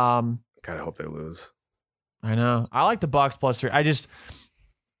 Kind of hope they lose. I know. I like the Bucks +3.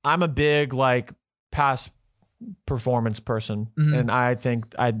 I'm a big like past performance person, and I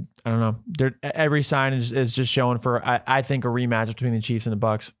think I don't know. Every sign is just showing for I think a rematch between the Chiefs and the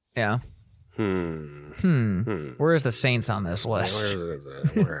Bucks. Yeah. Where is the Saints on this list? Where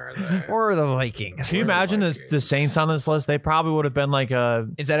are they? Where are the Vikings? Can you imagine the Saints on this list? They probably would have been like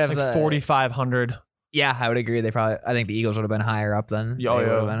instead of like 4,500. Yeah, I would agree. I think the Eagles would have been higher up than they would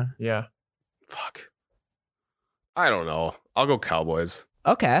have been. Yeah. Fuck. I don't know. I'll go Cowboys.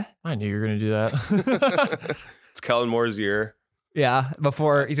 Okay. I knew you were gonna do that. It's Kellen Moore's year. Yeah,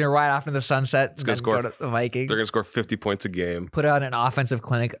 before he's gonna ride off into the sunset. He's gonna score. Go to the Vikings. They're gonna score 50 points a game. Put out an offensive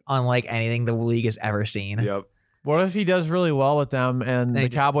clinic unlike anything the league has ever seen. Yep. What if he does really well with them and the he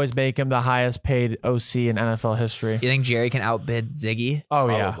just- Cowboys make him the highest paid OC in NFL history? You think Jerry can outbid Ziggy? Oh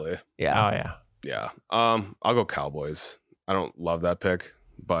yeah. Probably. Yeah. Oh yeah. Yeah. I'll go Cowboys. I don't love that pick,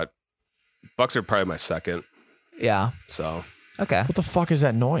 but Bucks are probably my second. Yeah. So Okay. What the fuck is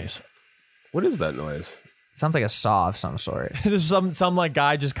that noise? what is that noise? Sounds like a saw of some sort. There's some like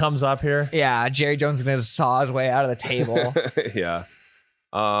guy just comes up here. Yeah, Jerry Jones is gonna saw his way out of the table. Yeah.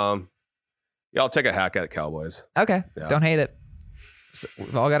 Yeah, I'll take a hack at Cowboys. Okay. Yeah. Don't hate it. So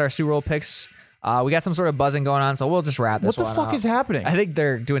we've all got our Super Bowl picks. We got some sort of buzzing going on, so we'll just wrap this What the one fuck up. is happening? I think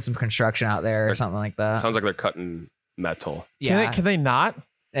they're doing some construction out there or something like that. Sounds like they're cutting metal. Yeah. Can they not?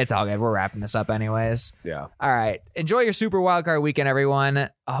 It's all good. We're wrapping this up anyways. Yeah. All right. Enjoy your Super Wildcard weekend, everyone.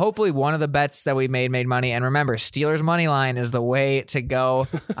 Hopefully one of the bets that we made money. And remember, Steelers money line is the way to go.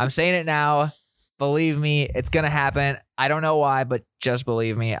 I'm saying it now. Believe me, it's going to happen. I don't know why, but just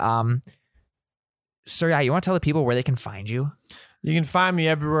believe me. Sir Yacht, you want to tell the people where they can find you? You can find me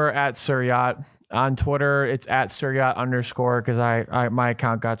everywhere at Sir Yacht. On Twitter, it's at Sir Yacht _ because I my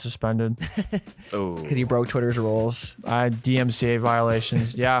account got suspended. Oh. Because you broke Twitter's rules. DMCA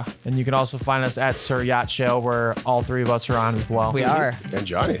violations. Yeah. And you can also find us at Sir Yacht Show, where all 3 of us are on as well. We are. And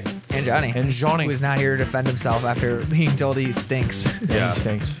Johnny. And Johnny. And Johnny. Who's not here to defend himself after being told he stinks. Yeah, he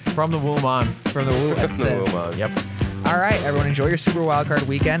stinks. From the womb on. From the womb. That's it. Yep. All right, everyone, enjoy your Super Wildcard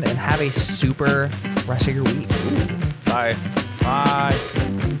weekend and have a super rest of your week. Bye.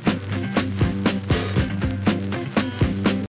 Bye.